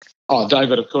go. Oh,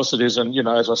 David, of course it is. And,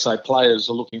 as I say, players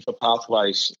are looking for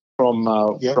pathways from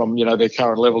their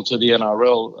current level to the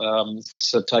NRL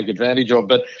to take advantage of.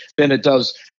 But then it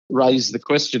does raise the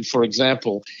question, for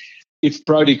example, if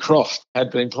Brodie Croft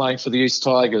had been playing for the East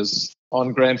Tigers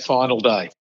on grand final day,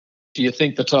 do you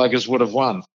think the Tigers would have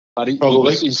won? But he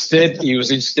was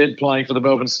instead playing for the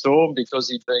Melbourne Storm because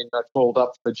he'd been called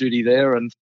up for duty there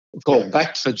and called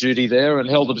back for duty there and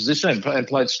held the position and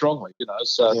played strongly,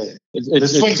 So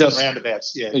it's swings and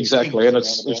roundabouts, exactly, and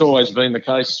it's always been the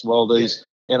case while these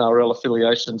NRL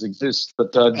affiliations exist.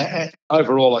 But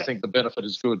overall, I think the benefit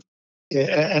is good.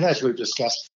 Yeah, and as we've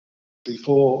discussed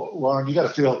before, Warren, you've got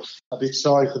to feel a bit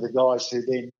sorry for the guys who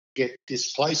then get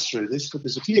displaced through this, but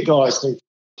there's a few guys who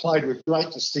played with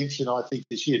great distinction, I think,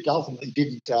 this year. Ultimately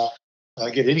didn't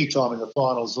get any time in the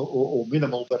finals or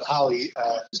minimal, but Ali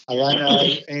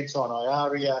Ayano, Anton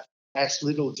Iaria, Ash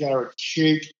Little, Jared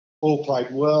Shute all played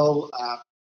well,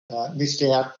 missed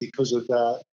out because of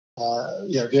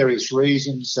various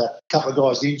reasons. A couple of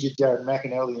guys injured, Jared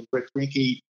McAnally and Brett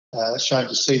Rinke, shame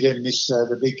to see them miss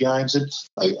the big games. And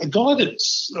a guy that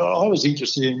I was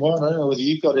interested in, Warren, I don't know whether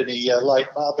you've got any late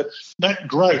Mar, but Matt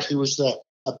Grote, who was a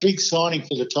big signing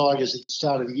for the Tigers at the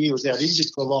start of the year, was out injured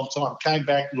for a long time, came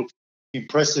back, looked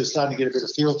impressive, starting to get a bit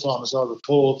of field time, as I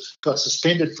recall, got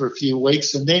suspended for a few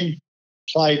weeks and then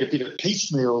played a bit of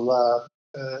piecemeal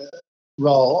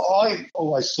role. I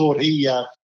always thought he had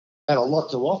a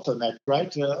lot to offer, Matt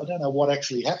Grote. I don't know what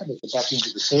actually happened at the back end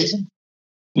of the season.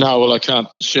 No, well, I can't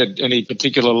shed any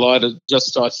particular light.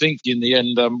 I think in the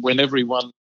end, when everyone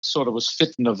sort of was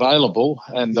fit and available,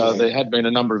 and there had been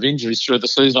a number of injuries through the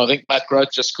season, I think Matt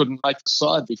Grote just couldn't make the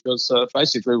side because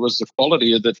basically it was the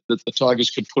quality that the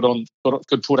Tigers could put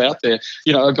out there.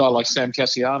 A guy like Sam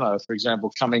Cassiano, for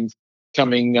example, coming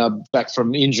back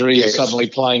from injury and suddenly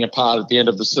playing a part at the end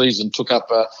of the season, took up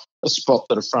a spot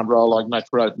that a front row like Matt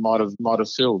Grote might have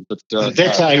filled. But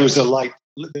Vete was a late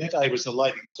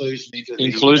inclusion into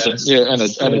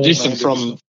the an addition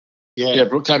from.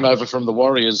 Brooke came over from the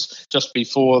Warriors just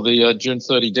before the June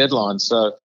 30 deadline,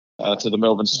 so to the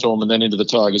Melbourne Storm and then into the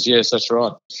Tigers. Yes, that's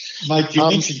right. Mate, you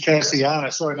mentioned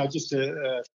Cassiano. Sorry, no, just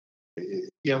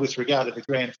with regard to the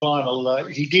grand final,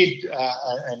 he did,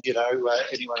 and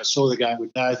anyone who saw the game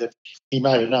would know that he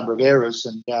made a number of errors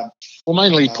and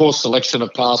mainly poor selection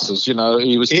of passes.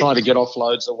 He was trying to get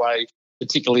offloads away,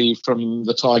 particularly from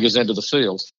the Tigers' end of the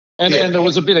field. And there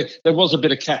was a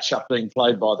bit of catch up being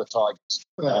played by the Tigers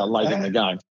late in the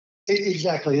game.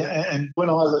 Exactly, and when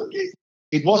I look,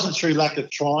 it wasn't through lack of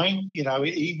trying.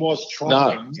 He was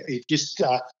trying. No. It just,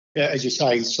 as you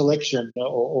say, selection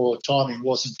or timing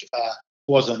wasn't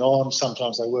on.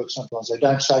 Sometimes they work, sometimes they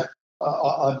don't. So,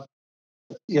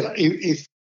 if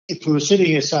we were sitting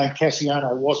here saying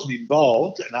Cassiano wasn't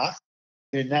involved enough,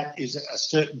 then that is a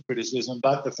certain criticism.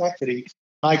 But the fact that he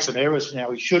makes some errors now,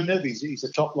 he shouldn't have. He's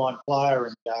a top line player,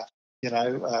 and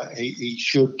he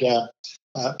should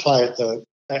play at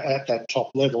that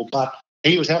top level. But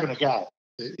he was having a go.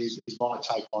 Is my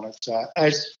take on it,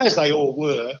 as they all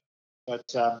were, but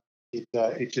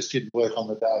it just didn't work on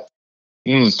the day.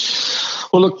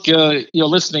 Well, look, you're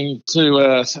listening to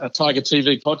a Tiger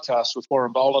TV podcast with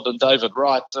Warren Boland and David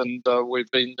Wright, and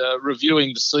we've been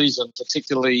reviewing the season,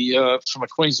 particularly from a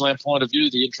Queensland point of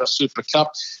view, the Intra Super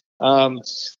Cup.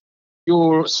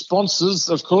 Your sponsors,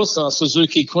 of course, are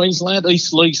Suzuki Queensland,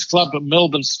 East Leagues Club,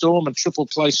 Melbourne Storm, and Triple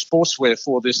Play Sportswear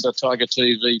for this Tiger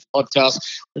TV podcast.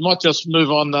 We might just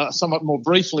move on somewhat more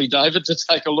briefly, David, to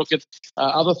take a look at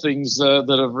other things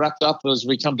that have wrapped up as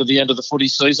we come to the end of the footy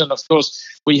season. Of course,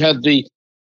 we had the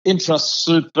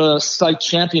Intra-Super State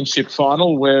Championship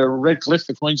final where Redcliffe,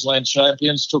 the Queensland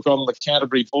champions, took on the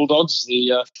Canterbury Bulldogs,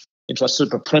 the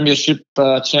Intra-Super Premiership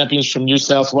champions from New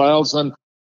South Wales. And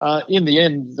in the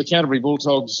end, the Canterbury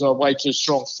Bulldogs are way too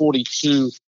strong,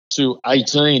 42-18.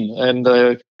 And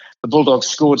the Bulldogs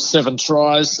scored 7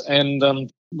 tries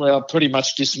and, pretty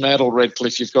much dismantled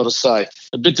Redcliffe, you've got to say.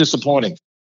 A bit disappointing.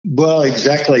 Well,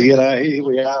 exactly. Here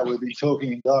we are. We've been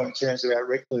talking in glowing terms about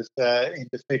Redcliffe in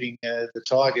defeating the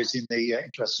Tigers in the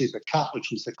Intra-Super Cup, which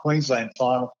was the Queensland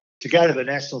final, to go to the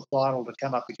national final to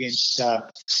come up against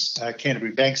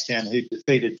Canterbury Bankstown, who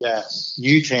defeated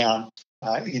Newtown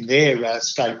in their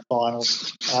state final.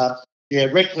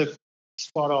 Redcliffe,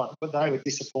 spot on, but they were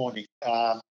disappointing.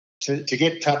 To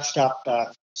get touched up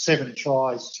 7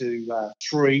 tries to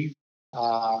 3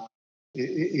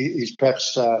 is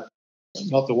perhaps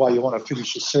not the way you want to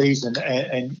finish the season.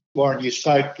 And Warren, you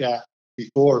spoke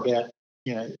before about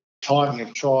timing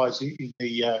of tries in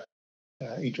the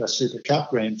Intra-Super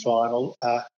Cup Grand Final.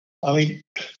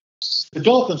 The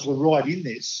Dolphins were right in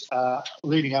this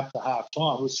leading up to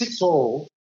half-time. It was 6-6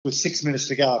 with 6 minutes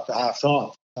to go up to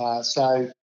half-time.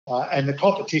 And the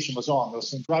competition was on. There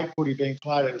was some great footy being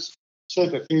played. It was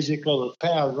super physical. There was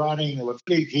power running. There were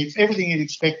big hits. Everything you'd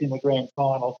expect in the grand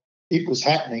final, it was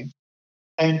happening.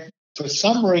 And for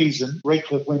some reason,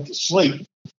 Redcliffe went to sleep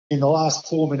in the last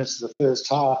 4 minutes of the first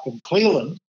half, and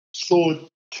Cleland scored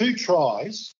 2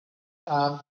 tries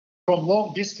from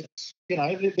long distance.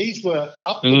 These were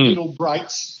up the middle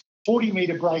breaks,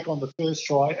 40-metre break on the first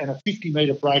try and a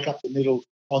 50-metre break up the middle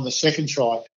on the second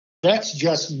try. That's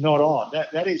just not on.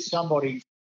 That is somebody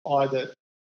either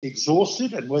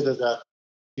exhausted, and whether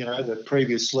the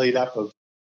previous lead up of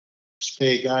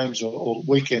spare games or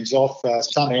weekends off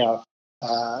somehow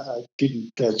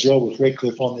didn't gel with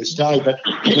Redcliffe on this day. But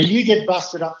when you get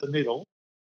busted up the middle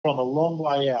from a long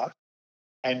way out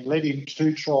and let in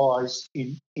 2 tries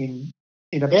in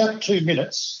about 2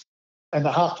 minutes, and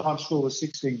the half-time score was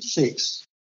 16-6,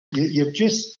 you've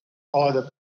just either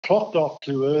clocked off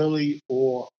too early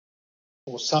or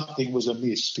something was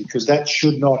amiss, because that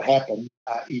should not happen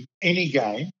in any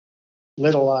game,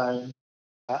 let alone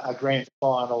a grand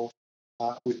final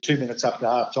with 2 minutes up to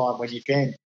half-time, when you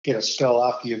can get a spell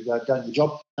after you've done your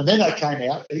job. And then they came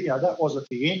out, that wasn't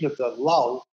the end of the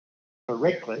lull for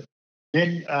Redcliffe.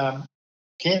 Then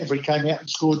Canterbury came out and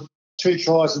scored 2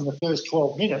 tries in the first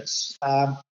 12 minutes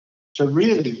to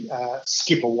really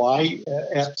skip away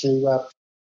out to,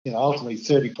 ultimately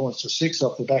 30 points to 6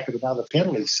 off the back of another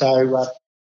penalty. So,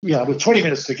 with 20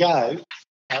 minutes to go,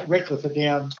 Redcliffe are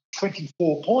down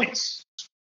 24 points.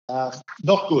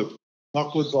 Not good.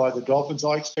 Not good by the Dolphins.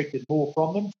 I expected more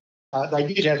from them. They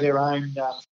did have their own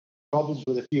problems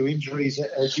with a few injuries,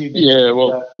 as you mentioned. Yeah,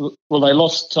 well, they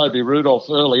lost Toby Rudolph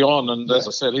early on, and as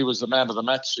I said, he was the man of the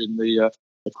match in the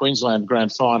Queensland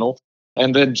Grand Final.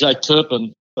 And then Jake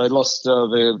Turpin, they lost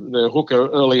their hooker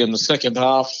early in the second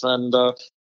half, and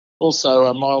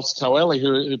also Miles Toelli,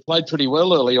 who played pretty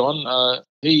well early on.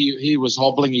 He was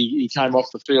hobbling. He came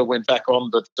off the field, went back on,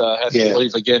 but had to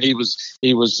leave again. He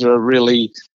was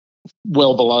really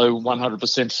well below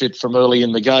 100% fit from early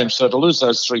in the game. So to lose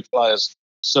those 3 players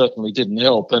certainly didn't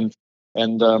help. And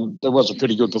there was a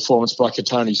pretty good performance by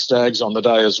Katoni Staggs on the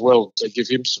day as well, to give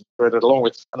him some credit along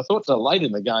with. And I thought late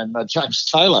in the game, James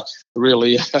Taylor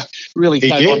really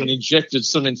came on and injected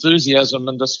some enthusiasm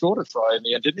and scored a try in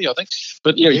the end, didn't he, I think?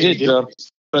 But, yeah, he did.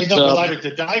 But, he's not related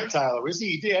to Dave Taylor, is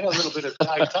he? He had a little bit of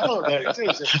Dave Taylor about him too.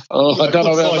 I don't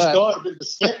know about that. Guy, a bit of a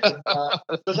step,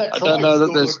 I don't know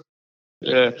that there's...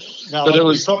 Yeah. No, but it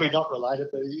was he's probably not related,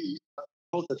 but I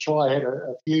thought the try had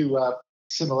a few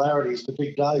similarities to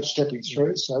Big Dave stepping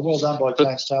through. So well done by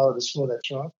James Taylor to score that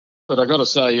try. But I got to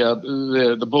say,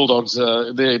 the Bulldogs,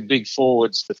 their big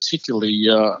forwards, particularly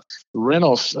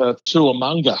Renouf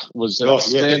Tuamunga, was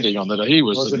outstanding on the day. He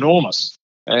was enormous.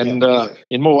 And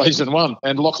in more ways than one.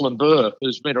 And Lachlan Burr,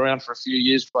 who's been around for a few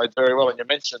years, played very well. And you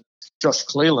mentioned Josh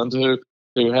Cleland, who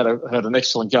had an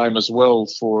excellent game as well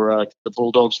for the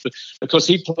Bulldogs, but because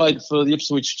he played for the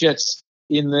Ipswich Jets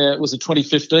in the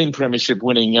 2015 Premiership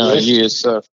winning year.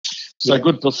 So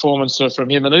good performance from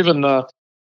him. And even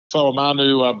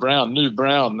Fa'amanu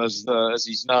Brown, as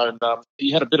he's known,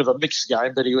 he had a bit of a mixed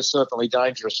game, but he was certainly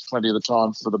dangerous plenty of the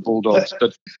time for the Bulldogs.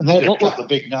 And they had a couple of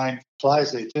big name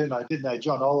players there too, mate, didn't they?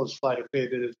 John Olives played a fair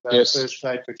bit of first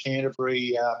grade for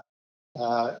Canterbury.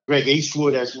 Greg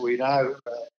Eastwood, as we know,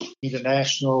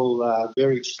 international,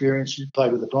 very experienced. He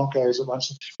played with the Broncos at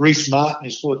once. Reece Martin,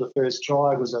 who scored the first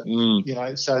try, was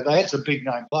so they had some big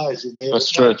name players in there.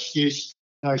 That's true.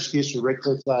 No excuse for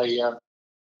Redcliffe.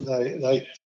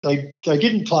 They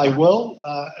didn't play well,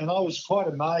 and I was quite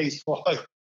amazed by. I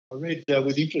read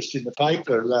with interest in the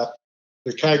paper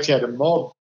the coach had a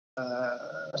mob. I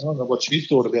don't know what you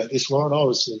thought about this, Warren. I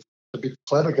was a bit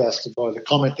flabbergasted by the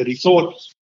comment that he thought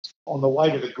on the way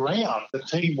to the ground the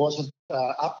team wasn't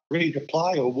up ready to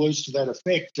play, or words to that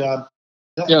effect. I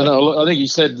think he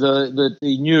said that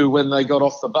he knew when they got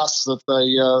off the bus that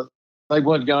they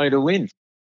weren't going to win.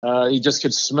 He just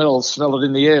could smell it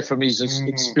in the air from his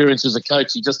experience as a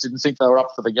coach. He just didn't think they were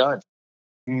up for the game.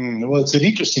 Well, it's an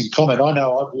interesting comment. I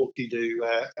know I've walked into,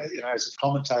 as a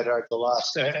commentator over the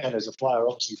last, and as a player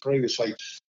obviously previously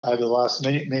over the last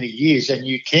many years, and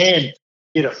you can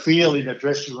get a feel in the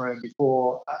dressing room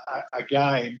before a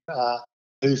game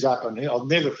who's up and I'll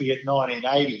never forget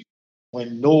 1980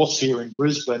 when Norths here in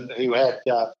Brisbane, who had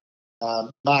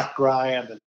Mark Graham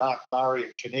and Mark Murray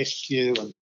and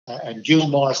Canescu and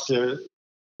Gilmeister,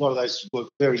 a lot of those were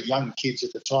very young kids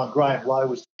at the time. Graham Lowe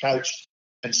was the coach.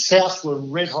 And South were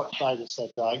red-hot favourites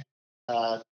that day.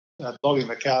 Bobby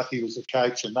McCarthy was the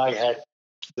coach, and they had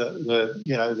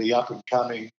the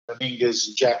up-and-coming Dominguez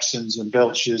and Jacksons and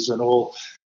Belchers and all.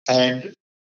 And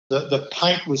the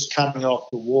paint was coming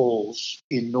off the walls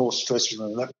in North's dressing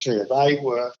room. Let me tell you, they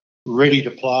were ready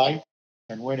to play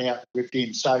and went out and ripped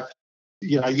in. So,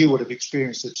 you would have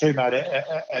experienced it too, mate,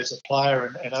 as a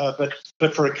player.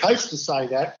 But for a coach to say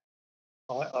that,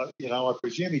 I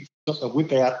presume he got the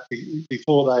whip out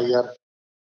before they.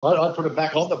 I'd put him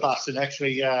back on the bus and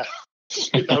actually, if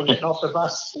they were getting off the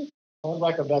bus, I'd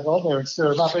whack them back on there and stir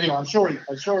them up. Anyway, I'm sure he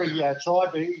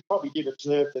tried, but he probably did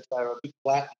observe that they were a bit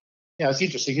flat. It's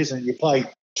interesting, isn't it? You play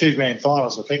two grand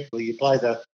finals effectively. You play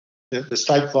the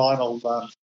state final,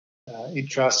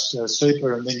 Intrust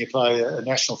Super, and then you play a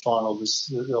national final.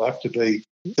 There'll have to be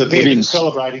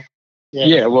celebrating.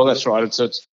 Yeah, well, that's right.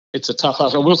 It's a tough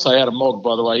ask. I will say Adam Mogg,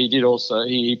 by the way,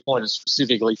 he pointed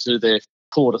specifically to their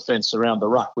poor defence around the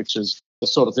ruck, which is the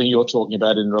sort of thing you're talking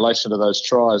about in relation to those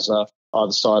tries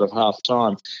either side of half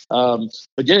time.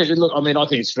 But yeah, look, I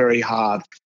think it's very hard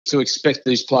to expect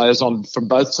these players from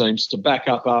both teams to back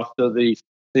up after the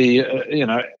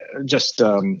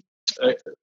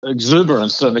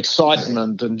exuberance and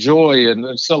excitement and joy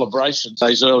and celebration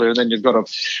days earlier, and then you've got to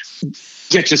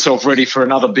get yourself ready for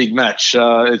another big match.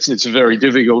 It's very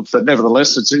difficult, but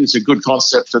nevertheless, it's a good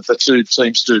concept that the two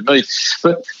teams do meet.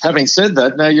 But having said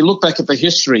that, now you look back at the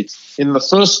history. In the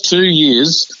first 2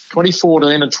 years,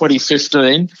 2014 and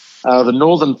 2015, the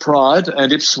Northern Pride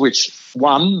and Ipswich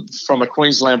won from a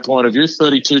Queensland point of view,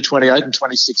 32-28 and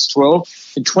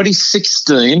 26-12. In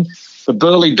 2016, the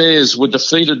Burleigh Bears were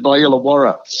defeated by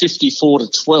Illawarra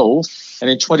 54-12, and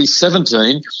in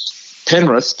 2017,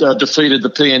 Penrith defeated the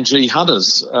PNG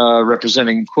Hunters,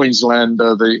 representing Queensland,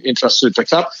 the Intrust Super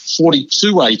Cup,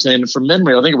 42-18. From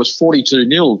memory, I think it was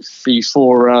 42-0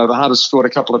 before the Hunters scored a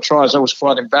couple of tries. That was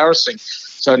quite embarrassing.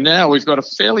 So now we've got a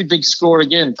fairly big score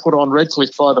again put on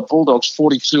Redcliffe by the Bulldogs,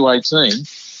 42-18.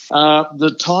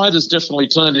 The tide has definitely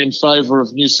turned in favour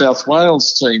of New South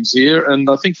Wales teams here, and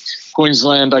I think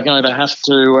Queensland are going to have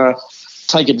to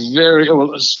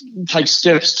take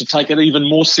steps to take it even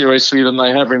more seriously than they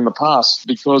have in the past,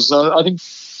 because I think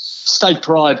state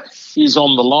pride is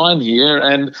on the line here,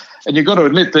 and you've got to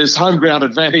admit there's home ground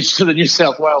advantage to the New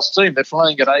South Wales team. They're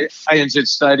playing at ANZ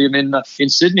Stadium in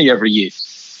Sydney every year.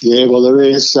 Yeah, well, there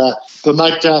is. But,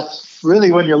 mate,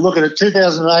 really, when you look at it,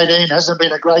 2018 hasn't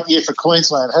been a great year for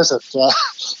Queensland, has it?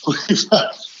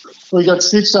 We got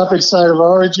stitched up in State of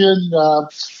Origin.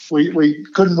 We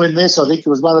couldn't win this. I think it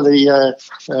was one of the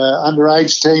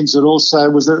underage teams that also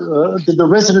was. Did the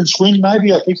residents win?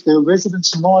 Maybe I think the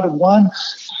residents might have won.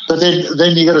 But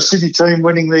then you got a Sydney team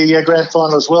winning the grand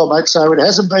final as well, mate. So it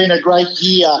hasn't been a great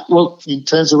year in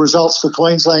terms of results for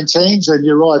Queensland teams. And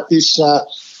you're right.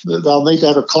 They'll need to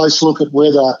have a close look at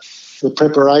whether the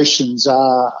preparations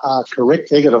are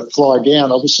correct. They're going to fly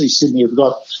down. Obviously, Sydney have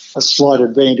got a slight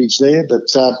advantage there. But,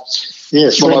 3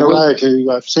 in a row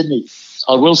to Sydney.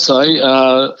 I will say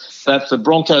that the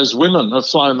Broncos women have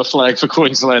flown the flag for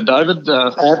Queensland, David.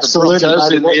 Absolutely. The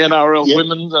Broncos in the NRL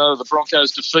women, the Broncos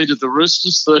defeated the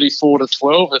Roosters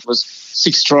 34-12. It was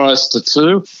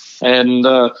 6-2. And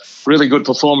really good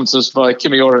performances by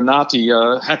Kimi Orenati,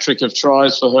 a hat-trick of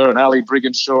tries for her, and Ali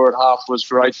Brigginshaw at half was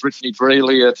great, Brittany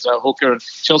Brealey at hooker, and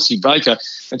Chelsea Baker,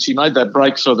 and she made that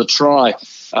break for the try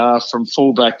from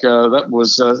fullback. That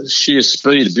was sheer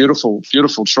speed, a beautiful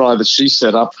try that she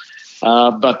set up.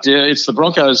 But it's the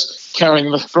Broncos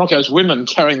women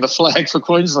carrying the flag for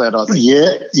Queensland, I think.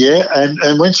 Yeah,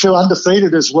 and went through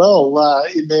undefeated as well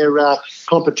in their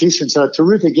competition. So a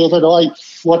terrific effort. I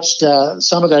watched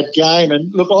some of that game,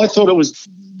 and look, I thought it was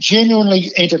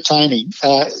genuinely entertaining.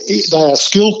 They are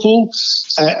skillful,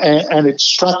 and it's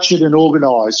structured and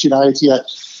organised. You know,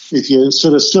 if you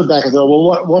sort of stood back and thought,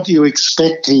 well, what do you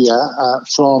expect here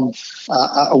from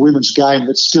a women's game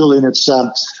that's still in its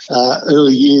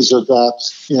early years of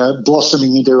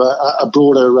blossoming into a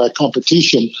broader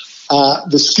competition?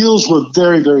 The skills were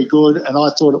very, very good, and I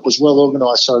thought it was well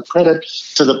organised. So credit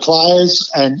to the players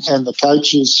and the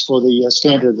coaches for the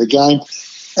standard of the game.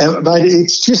 But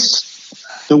it's just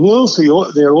the world's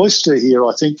their oyster here.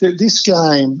 I think that this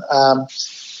game, I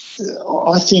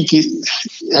think it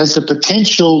has the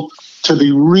potential to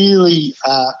be really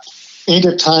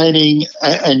entertaining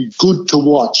and good to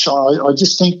watch. I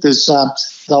just think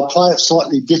they'll play it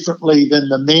slightly differently than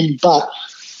the men, but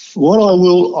what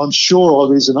I'm sure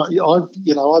of is, and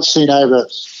I've seen I've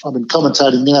been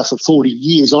commentating now for 40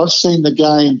 years. I've seen the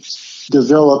game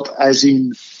develop as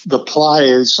in the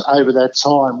players over that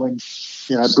time when,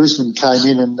 Brisbane came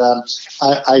in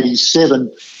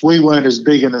 87. We weren't as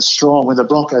big and as strong when the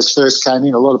Broncos first came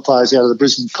in. A lot of players out of the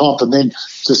Brisbane comp, and then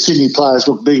the Sydney players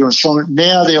look bigger and stronger.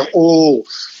 Now they're all,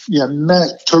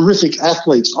 terrific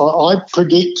athletes. I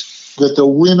predict that the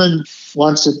women,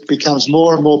 once it becomes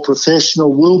more and more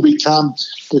professional, will become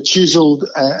the chiselled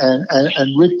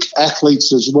and ripped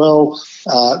athletes as well.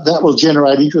 That will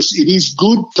generate interest. It is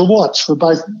good to watch for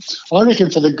both. I reckon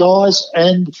for the guys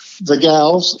and the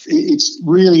gals, it's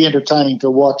really entertaining to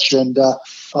watch. And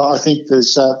I think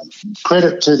there's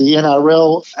credit to the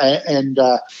NRL and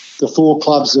the 4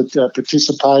 clubs that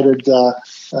participated.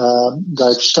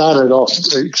 They've started off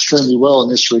extremely well in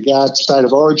this regard. State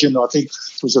of Origin, I think,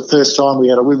 was the first time we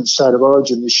had a women's State of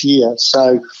Origin this year.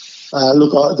 So,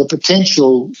 the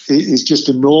potential is just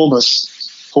enormous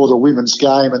for the women's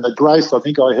game, and the growth, I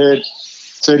think I heard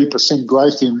 30%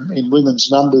 growth in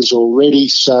women's numbers already.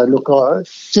 So,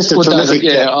 just a terrific...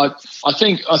 I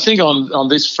think on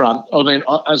this front, I mean,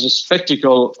 as a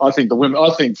spectacle, I think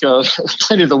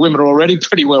plenty of the women are already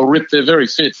pretty well ripped. They're very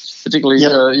fit, particularly,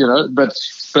 but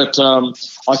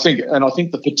I think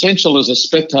the potential as a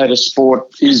spectator sport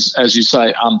is, as you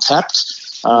say, untapped.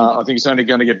 I think it's only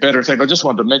going to get better. In fact, I just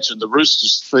wanted to mention the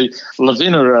Roosters. The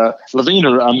Lavina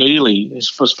Amili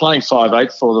was playing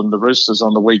 5'8" for them, the Roosters,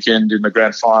 on the weekend in the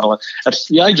grand final. At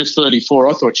the age of 34,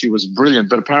 I thought she was brilliant,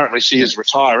 but apparently she is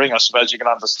retiring. I suppose you can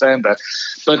understand that.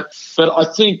 But I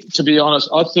think, to be honest,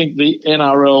 I think the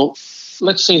NRL,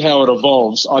 let's see how it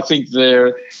evolves. I think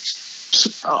it's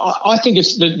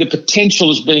the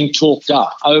potential is being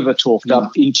over-talked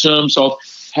up in terms of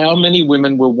how many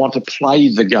women will want to play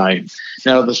the game.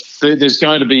 Now, there's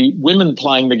going to be women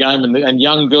playing the game, and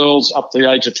young girls up to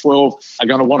the age of 12 are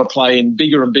going to want to play in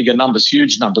bigger and bigger numbers,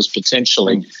 huge numbers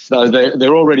potentially, though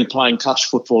they're already playing touch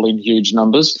football in huge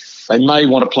numbers. They may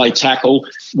want to play tackle.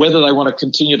 Whether they want to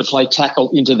continue to play tackle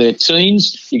into their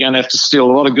teens, you're going to have to steal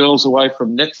a lot of girls away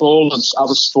from netball and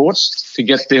other sports to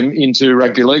get them into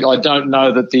rugby league. I don't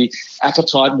know that the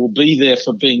appetite will be there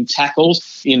for being tackled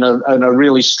in a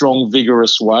really strong,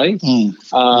 vigorous way.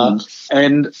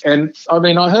 And I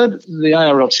mean, I heard the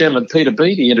ARL chairman, Peter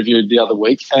Beattie, interviewed the other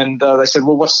week, and they said,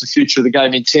 well, what's the future of the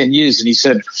game in 10 years? And he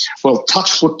said, well,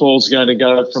 touch football is going to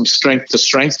go from strength to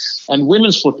strength, and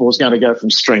women's football is going to go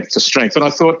from strength to strength. And I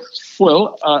thought,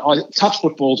 well, touch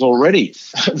football is already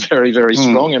very, very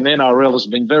strong, and the NRL has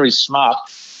been very smart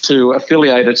to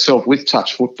affiliate itself with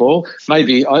touch football.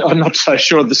 Maybe I'm not so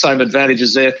sure of the same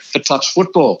advantages there for touch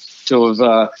football to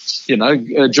have,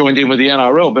 joined in with the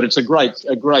NRL, but it's a great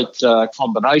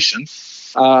combination.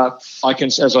 I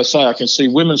can see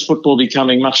women's football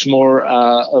becoming much more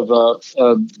of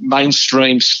a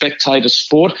mainstream spectator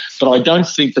sport, but I don't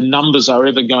think the numbers are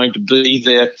ever going to be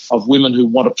there of women who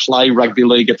want to play rugby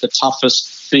league at the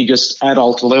toughest, biggest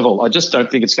adult level. I just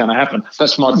don't think it's going to happen.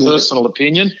 That's my personal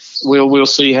opinion. We'll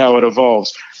see how it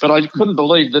evolves. But I couldn't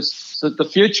believe that the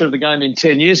future of the game in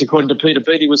 10 years, according to Peter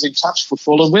Beattie, was in touch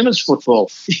football and women's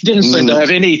football. He didn't seem to have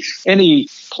any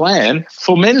plan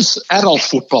for men's adult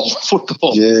football.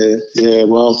 Yeah.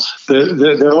 Well,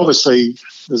 they're obviously,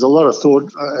 there's a lot of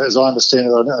thought, as I understand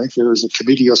it. I think there is a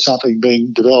committee or something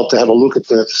being developed to have a look at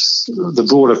the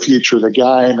broader future of the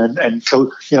game and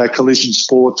collision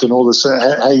sports and all this,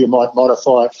 how you might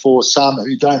modify it for some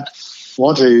who don't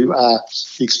want to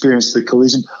experience the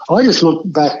collision. I just look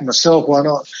back myself, why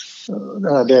not?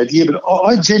 Not a bad year, but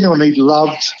I genuinely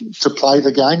loved to play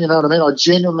the game, you know what I mean? I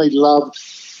genuinely loved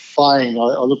playing.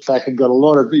 I look back and got a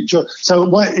lot of enjoy.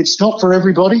 So it's not for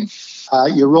everybody.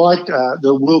 you're right.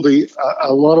 There will be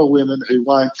a lot of women who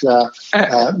won't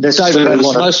necessarily David,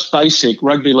 want at its most basic,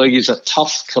 rugby league is a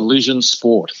tough collision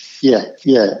sport. Yeah,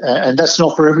 and that's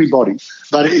not for everybody.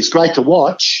 But it's great to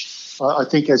watch. I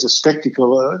think as a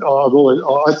spectacle,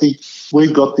 I think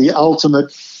we've got the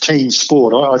ultimate team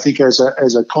sport. I think as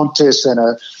a contest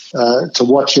and to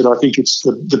watch it, I think it's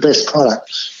the best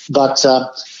product. But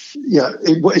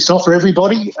it's not for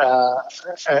everybody,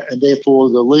 and therefore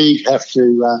the league have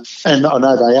to, and I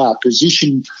know they are,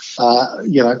 position,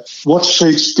 what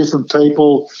suits different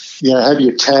people. Have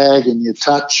your tag and your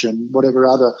touch and whatever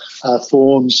other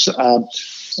forms.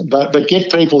 But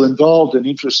get people involved and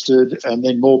interested, and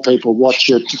then more people watch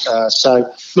it.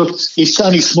 So, look, it's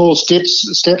only small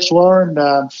steps, Warren.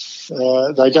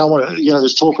 They don't want to,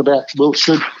 there's talk about, well,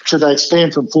 should they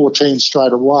expand from 14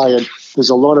 straight away? And there's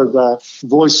a lot of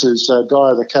voices.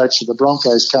 Dyer, the coach of the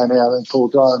Broncos, came out, and Paul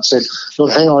Dyer, and said,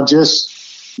 look, hang on, just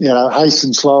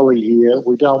hasten slowly here.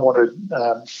 We don't want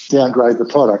to downgrade the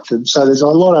product. And so there's a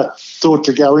lot of thought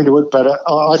to go into it, but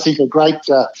I think a great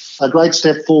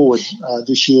step forward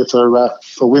this year for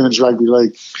Women's Rugby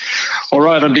League. All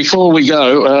right, and before we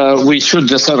go, we should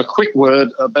just have a quick word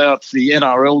about the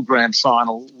NRL Grand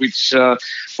Final, which,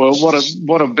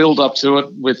 what a build-up to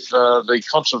it with the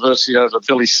controversy over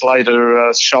Billy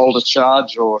Slater shoulder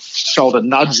charge, or shoulder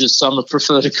nudge, as some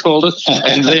prefer to call it,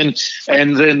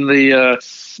 and then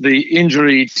the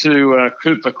injury to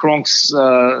Cooper Cronk's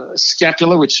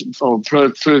scapula, which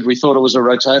proved, we thought it was a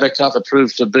rotator cuff. It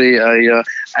proved to be a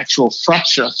actual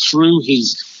fracture through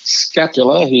his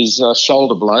scapula, his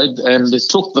shoulder blade, and it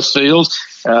took the field,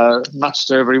 much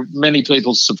to many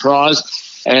people's surprise,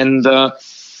 and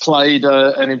played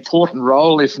an important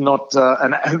role, if not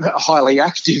a highly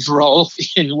active role,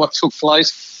 in what took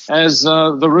place, as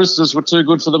the Roosters were too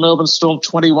good for the Melbourne Storm,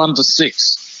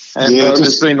 21-6. And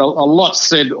there's been a lot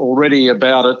said already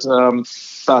about it,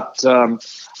 but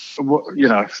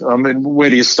where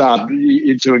do you start to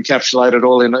encapsulate it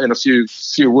all in a few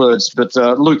words? But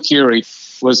Luke Keary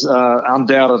was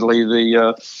undoubtedly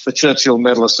the Churchill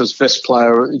medalist as best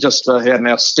player. Just had an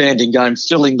outstanding game,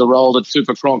 filling the role that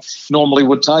Cooper Cronk normally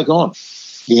would take on.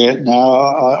 Yeah, no,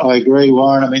 I agree,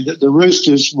 Warren. I mean, the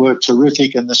Roosters were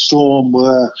terrific, and the Storm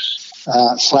were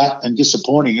flat and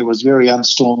disappointing. It was very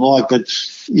unstorm-like, but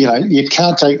you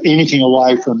can't take anything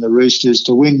away from the Roosters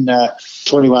to win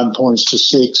 21 points to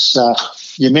 6.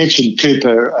 You mentioned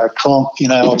Cooper Cronk.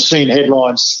 I've seen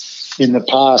headlines in the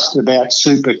past about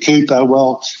Super Cooper.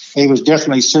 Well, he was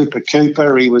definitely Super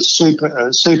Cooper. He was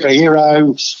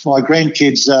superhero. My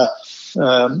grandkids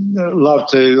love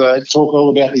to talk all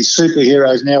about these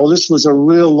superheroes now. Well, this was a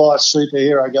real-life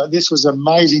superhero. This was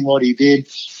amazing what he did.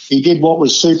 He did what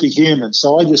was superhuman.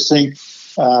 So I just think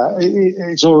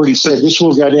it's already said this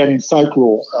will go down in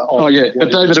folklore.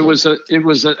 But David, it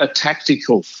was a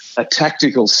tactical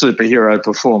superhero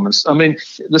performance. I mean,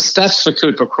 the stats for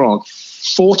Cooper Cronk: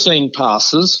 14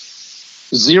 passes,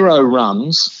 0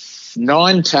 runs,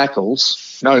 9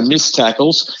 tackles, no missed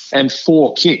tackles, and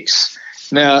 4 kicks.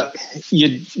 Now,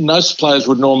 most players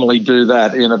would normally do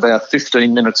that in about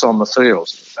 15 minutes on the field.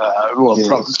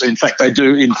 Probably, in fact, they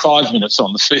do in 5 minutes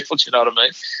on the field, you know what I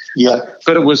mean? Yeah.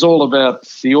 But it was all about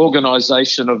the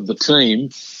organisation of the team,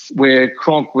 where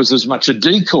Cronk was as much a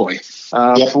decoy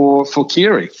for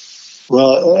Keary.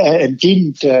 Well, and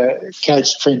didn't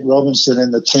Coach Trent Robinson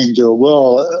and the team do it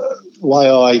well? The way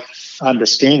I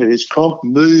understand it is Cronk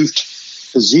moved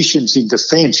positions in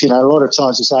defence. A lot of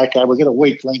times it's, okay, we've got a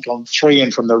weak link on 3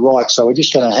 in from the right, so we're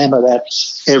just going to hammer that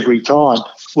every time.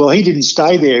 Well, he didn't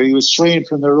stay there. He was 3 in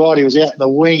from the right. He was out in the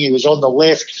wing. He was on the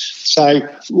left. So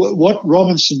what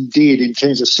Robinson did in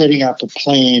terms of setting up a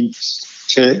plan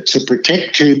to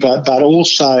protect Cooper, but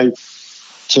also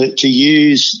to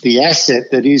use the asset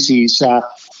that is his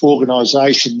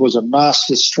organisation, was a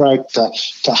master stroke to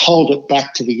hold it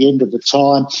back to the end of the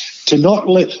time, to not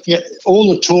let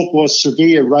all the talk was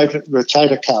severe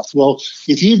rotator cuff. Well,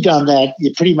 if you've done that,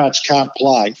 you pretty much can't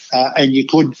play, and you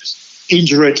could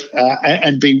injure it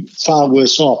and be far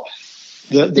worse off.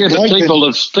 But people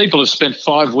have spent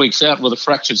 5 weeks out with a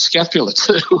fractured scapula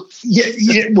too.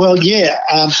 But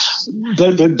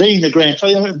being the grand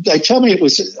final, they tell me it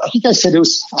was, I think they said it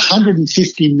was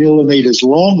 150 millimetres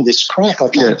long, this crack.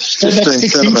 15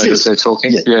 centimetres they're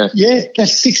talking. Yeah,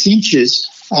 that's 6 inches.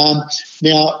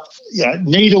 Now,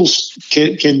 needles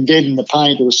can deaden the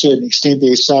pain to a certain extent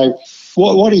there. So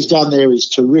what he's done there is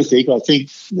terrific. I think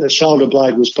the shoulder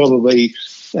blade was probably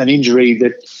an injury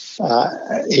that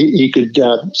he could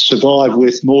survive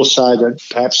with more so than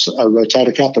perhaps a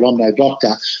rotator cuff, but I'm no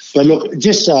doctor. But look,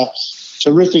 just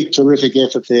terrific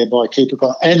effort there by Cooper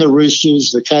Cronk and the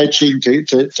Roosters, the coaching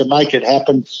to make it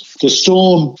happen. The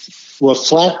Storm were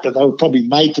flat, but they were probably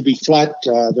made to be flat.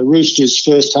 The Roosters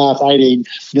first half,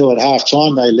 18-0 at half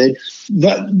time they led.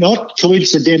 Not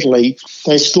coincidentally,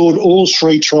 they scored all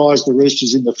 3 tries, the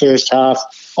Roosters, in the first half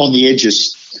on the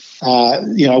edges.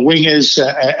 Wingers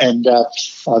and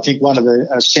I think one of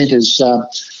the centres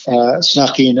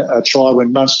snuck in a try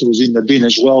when Munster was in the bin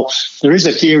as well. There is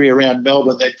a theory around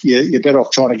Melbourne that you're better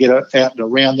off trying to get out and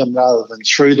around them rather than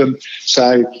through them.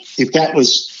 So if that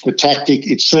was the tactic,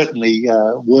 it certainly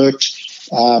worked.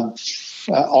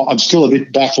 I'm still a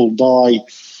bit baffled by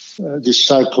this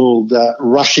so-called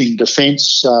rushing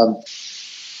defence.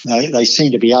 They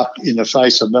seem to be up in the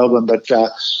face of Melbourne, but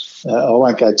I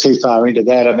won't go too far into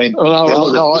that. I mean,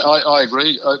 I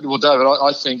agree. Well, David,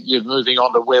 I think you're moving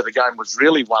on to where the game was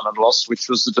really won and lost, which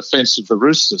was the defence of the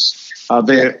Roosters.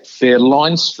 Their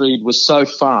line speed was so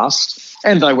fast,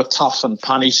 and they were tough and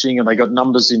punishing, and they got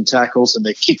numbers in tackles, and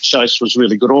their kick chase was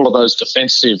really good. All of those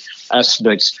defensive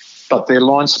aspects, but their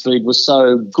line speed was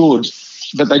so good.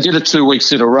 But they did it 2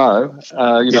 weeks in a row.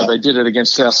 They did it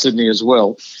against South Sydney as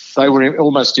well. They were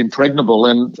almost impregnable,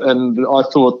 and I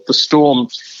thought the Storm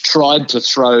tried to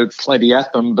throw plenty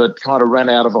at them, but kind of ran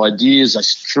out of ideas. They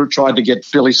tried to get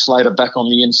Billy Slater back on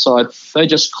the inside. They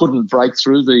just couldn't break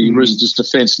through the Roosters'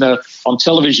 defence. Now, on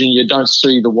television, you don't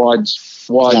see the wide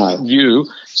view,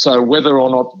 so whether or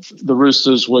not the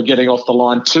Roosters were getting off the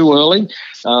line too early,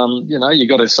 you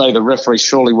got to say the referee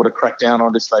surely would have cracked down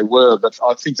on it if they were, but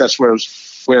I think that's where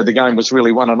the game was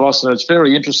really won and lost. And it's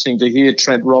very interesting to hear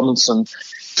Trent Robinson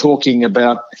talking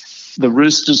about the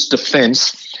Roosters'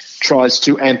 defence tries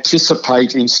to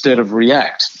anticipate instead of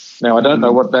react. Now, I don't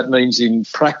know what that means in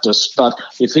practice, but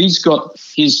if he's got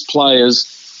his players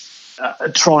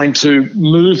trying to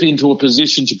move into a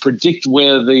position to predict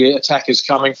where the attack is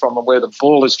coming from and where the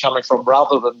ball is coming from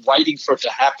rather than waiting for it to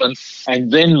happen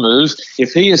and then move,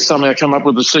 if he has somehow come up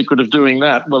with the secret of doing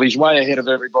that, well, he's way ahead of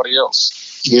everybody else.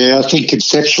 Yeah, I think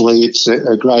conceptually it's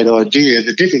a great idea.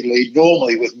 The difficulty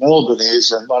normally with Melbourne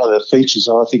is, and one of the features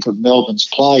I think of Melbourne's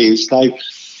play is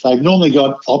they've normally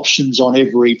got options on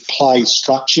every play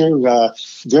structure.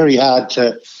 Very hard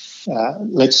to,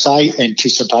 let's say,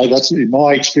 anticipate. That's in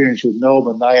my experience with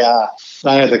Melbourne. They are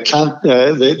the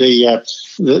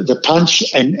punch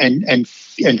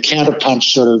and counter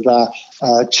punch sort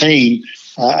of team.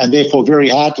 And therefore very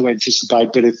hard to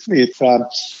anticipate. But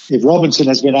if Robinson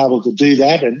has been able to do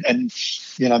that, and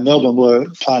Melbourne were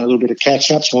playing a little bit of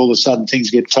catch up, so all of a sudden things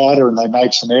get tighter and they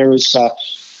made some errors.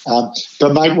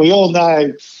 But mate, we all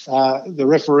know the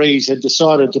referees had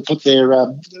decided to put their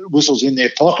whistles in their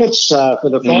pockets for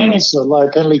the finals, the low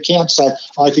penalty count. So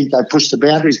I think they pushed the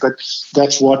boundaries, but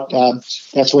that's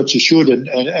what you should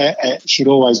and should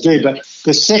always do. But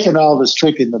the second oldest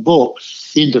trick in the book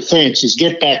in defence is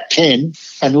get back 10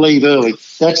 and leave early.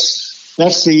 That's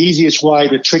the easiest way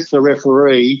to trick the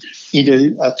referee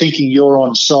into thinking you're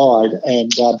onside.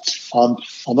 And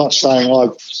I'm not saying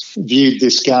I've viewed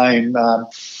this game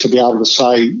to be able to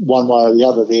say one way or the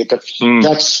other there, but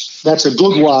that's a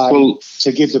good way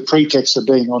to give the pretext of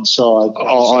being onside.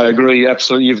 Oh, I agree,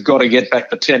 absolutely. You've got to get back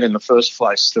the 10 in the first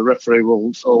place. The referee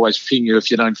will always ping you if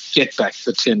you don't get back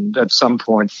the 10 at some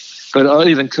point. But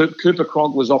even Cooper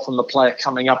Cronk was often the player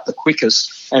coming up the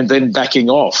quickest and then backing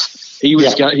off. He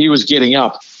was getting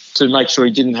up to make sure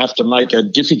he didn't have to make a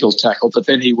difficult tackle, but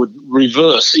then he would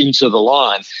reverse into the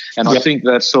line. And I think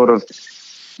that sort of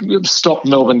stopped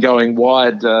Melbourne going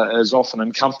wide as often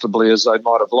and comfortably as they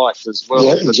might have liked as well.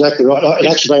 Yeah, exactly right.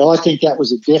 Actually, I think that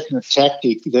was a definite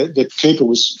tactic. That Cooper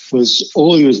was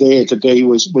all he was there to be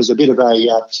was a bit of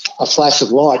a flash of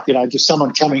light, just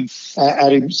someone coming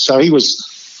at him. So he was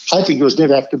hoping he was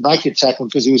never have to make a tackle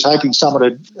because he was hoping someone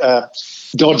had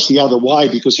dodged the other way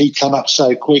because he'd come up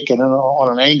so quick and on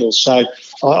an angle. So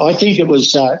I think it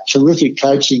was terrific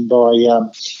coaching by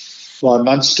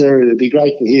Munster. It'd be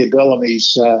great to hear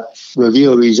Bellamy's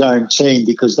review of his own team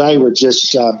because they were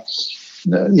just, they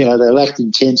lacked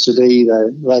intensity, they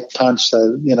lacked punch. They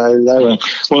were.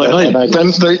 Well,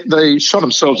 they shot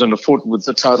themselves in the foot with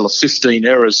a total of 15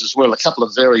 errors as well. A couple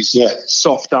of very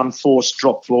soft, unforced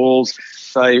drop balls.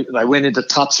 They went into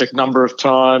touch a number of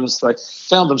times. They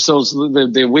found themselves,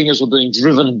 their wingers were being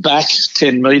driven back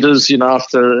 10 metres,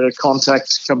 after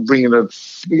contact, bringing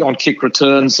on kick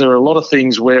returns. There are a lot of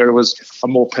things where it was a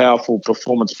more powerful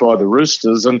performance by the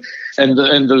Roosters. And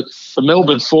the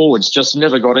Melbourne forwards just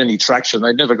never got any traction.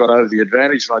 They never got over the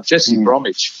advantage. Like Jesse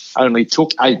Bromwich only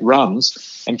took 8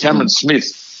 runs and Cameron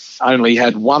Smith only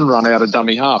had one run out of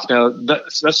dummy half. Now,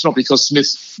 that's not because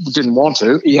Smith didn't want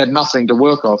to. He had nothing to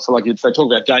work off. Like if they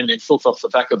talk about Damien Cook off the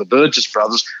back of the Burgess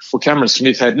brothers, well, Cameron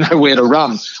Smith had nowhere to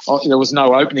run. There was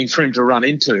no opening for him to run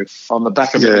into on the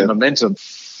back of the momentum.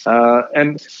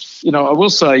 And, you know, I will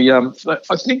say, I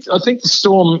think the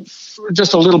Storm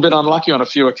just a little bit unlucky on a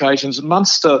few occasions.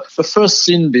 Munster, the first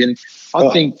sin bin, I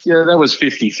think that was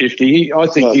 50-50. I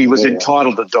think he was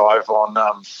entitled to dive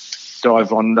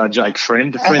on Jake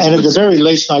Friend. And at the very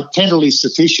least, penalty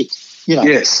sufficient. You know,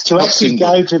 to actually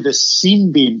go to the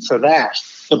sin bin for that.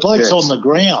 The bloke's on the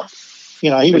ground. You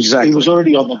know, he was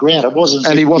already on the ground. It wasn't,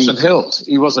 and he wasn't held.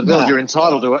 He wasn't held. You're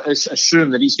entitled to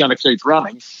assume that he's going to keep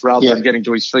running rather than getting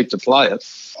to his feet to play it.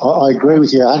 I agree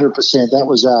with you 100%. That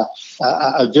was a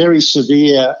very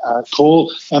severe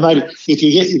call. And mate, if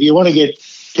you want to get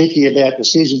picky about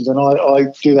decisions, and I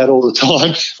do that all the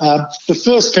time, the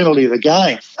first penalty of the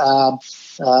game,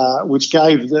 which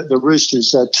gave the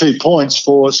Roosters 2 points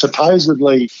for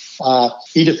supposedly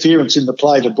interference in the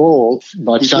play to ball.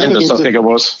 By Chambers, I think it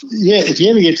was. Yeah, if you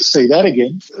ever get to see that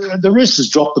again, the Roosters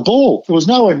dropped the ball. There was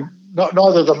neither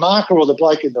the marker or the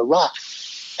bloke in the ruck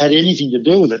had anything to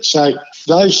do with it. So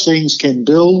those things can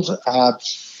build. I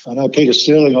know Peter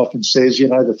Sterling often says, you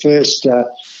know, the first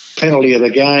penalty of the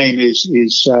game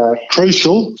is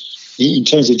crucial in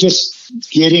terms of just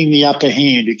getting the upper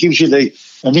hand. It gives you the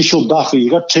initial buffer.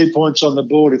 You've got 2 points on the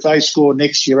board. If they score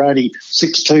next, you're only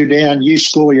 6-2 down. You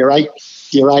score, you're 8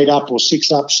 up or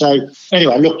 6 up. So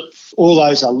anyway, look, all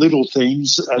those are little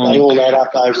things, and they all add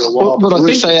up over a while. But I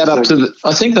think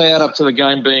they add up to the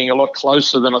game being a lot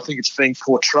closer than I think it's being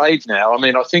portrayed now. I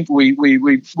mean, I think we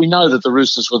know that the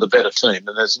Roosters were the better team,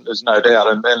 and there's no doubt.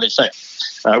 And in fact,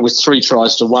 with 3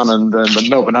 tries to 1, and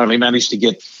Melbourne only managed to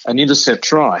get an intercept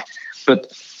try,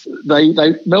 but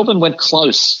Melbourne went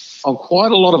close on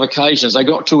quite a lot of occasions. They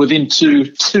got to within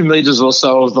 2 metres or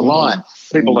so of the line.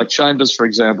 People like Chambers, for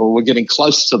example, were getting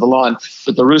close to the line,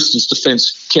 but the Roosters'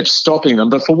 defence kept stopping them.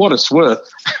 But for what it's worth,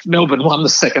 Melbourne won the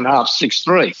second half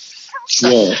 6-3.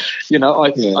 So, you know,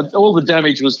 all the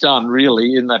damage was done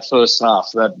really in that first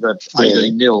half. That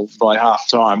 18-0 by half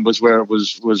time was where it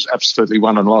was absolutely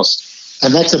won and lost.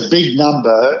 And that's a big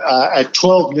number. At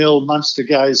 12-0, Munster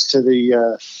goes to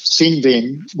the sin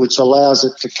bin, which allows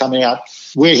it to come out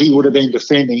where he would have been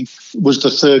defending, was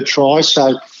the third try.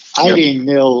 So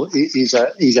 18-0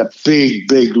 is a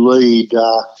big lead.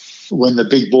 When the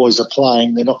big boys are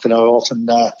playing, they're not going to often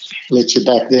let you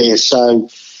back there. So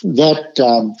that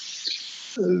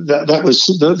was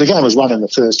the game was won in the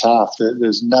first half.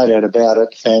 There's no doubt about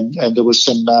it. And there was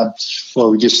some.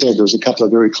 We just said there was a couple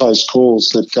of very close calls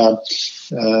that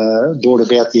brought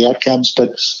about the outcomes.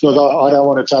 But look, I don't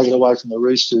want to take it away from the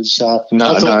Roosters. No,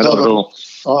 not at all.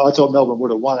 I thought Melbourne would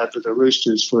have won it, but the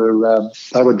Roosters were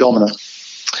dominant.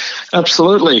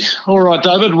 Absolutely. All right,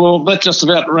 David. Well, that just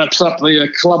about wraps up the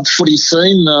club footy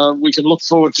scene. We can look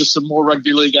forward to some more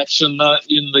rugby league action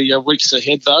in the weeks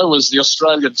ahead, though, as the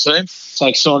Australian team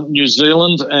takes on New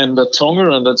Zealand and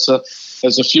Tonga, and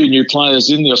there's a few new players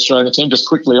in the Australian team. Just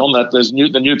quickly on that, there's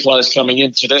the new players coming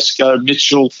in: Tedesco,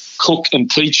 Mitchell, Cook and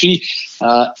Peachy.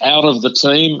 Out of the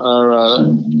team are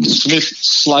Smith,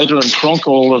 Slater and Cronk,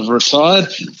 all have retired.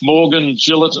 Morgan,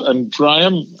 Gillett and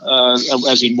Graham,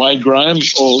 as in Wade Graham,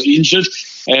 all injured.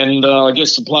 And I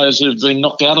guess the players who've been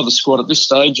knocked out of the squad at this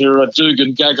stage are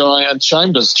Dugan, Gagai and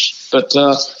Chambers. But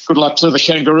good luck to the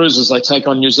Kangaroos as they take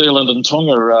on New Zealand and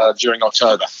Tonga during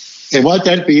October. Yeah, won't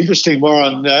that be interesting,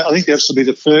 Warren? I think this will be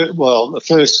the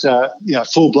first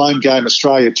full-blown game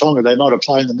Australia-Tonga. They might have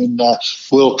played them in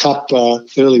World Cup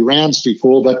early rounds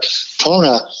before, but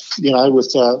Tonga,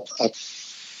 with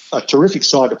a terrific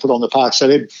side to put on the park. So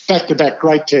they're back-to-back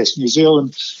great tests. New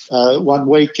Zealand 1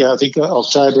 week, I think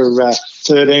October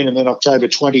 13 and then October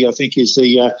 20, I think, is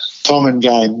the Tongan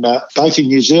game. Both in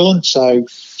New Zealand, so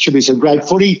should be some great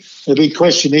footy. The big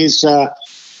question is,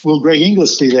 will Greg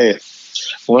Inglis be there?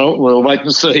 Well, we'll wait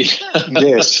and see.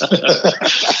 Yes.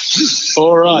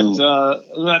 All right.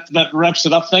 That wraps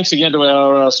it up. Thanks again to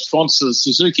our sponsors,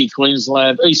 Suzuki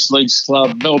Queensland, East Leagues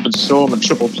Club, Melbourne Storm and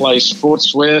Triple Play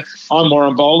Sportswear. I'm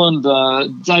Warren Boland.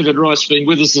 David Rice being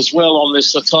with us as well on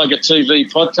this Tiger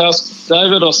TV podcast.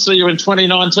 David, I'll see you in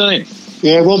 2019.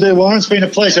 Yeah, will do, Warren. It's been a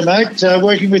pleasure, mate,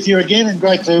 working with you again, and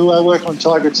great to work on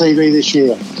Tiger TV this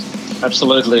year.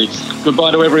 Absolutely.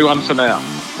 Goodbye to everyone for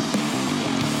now.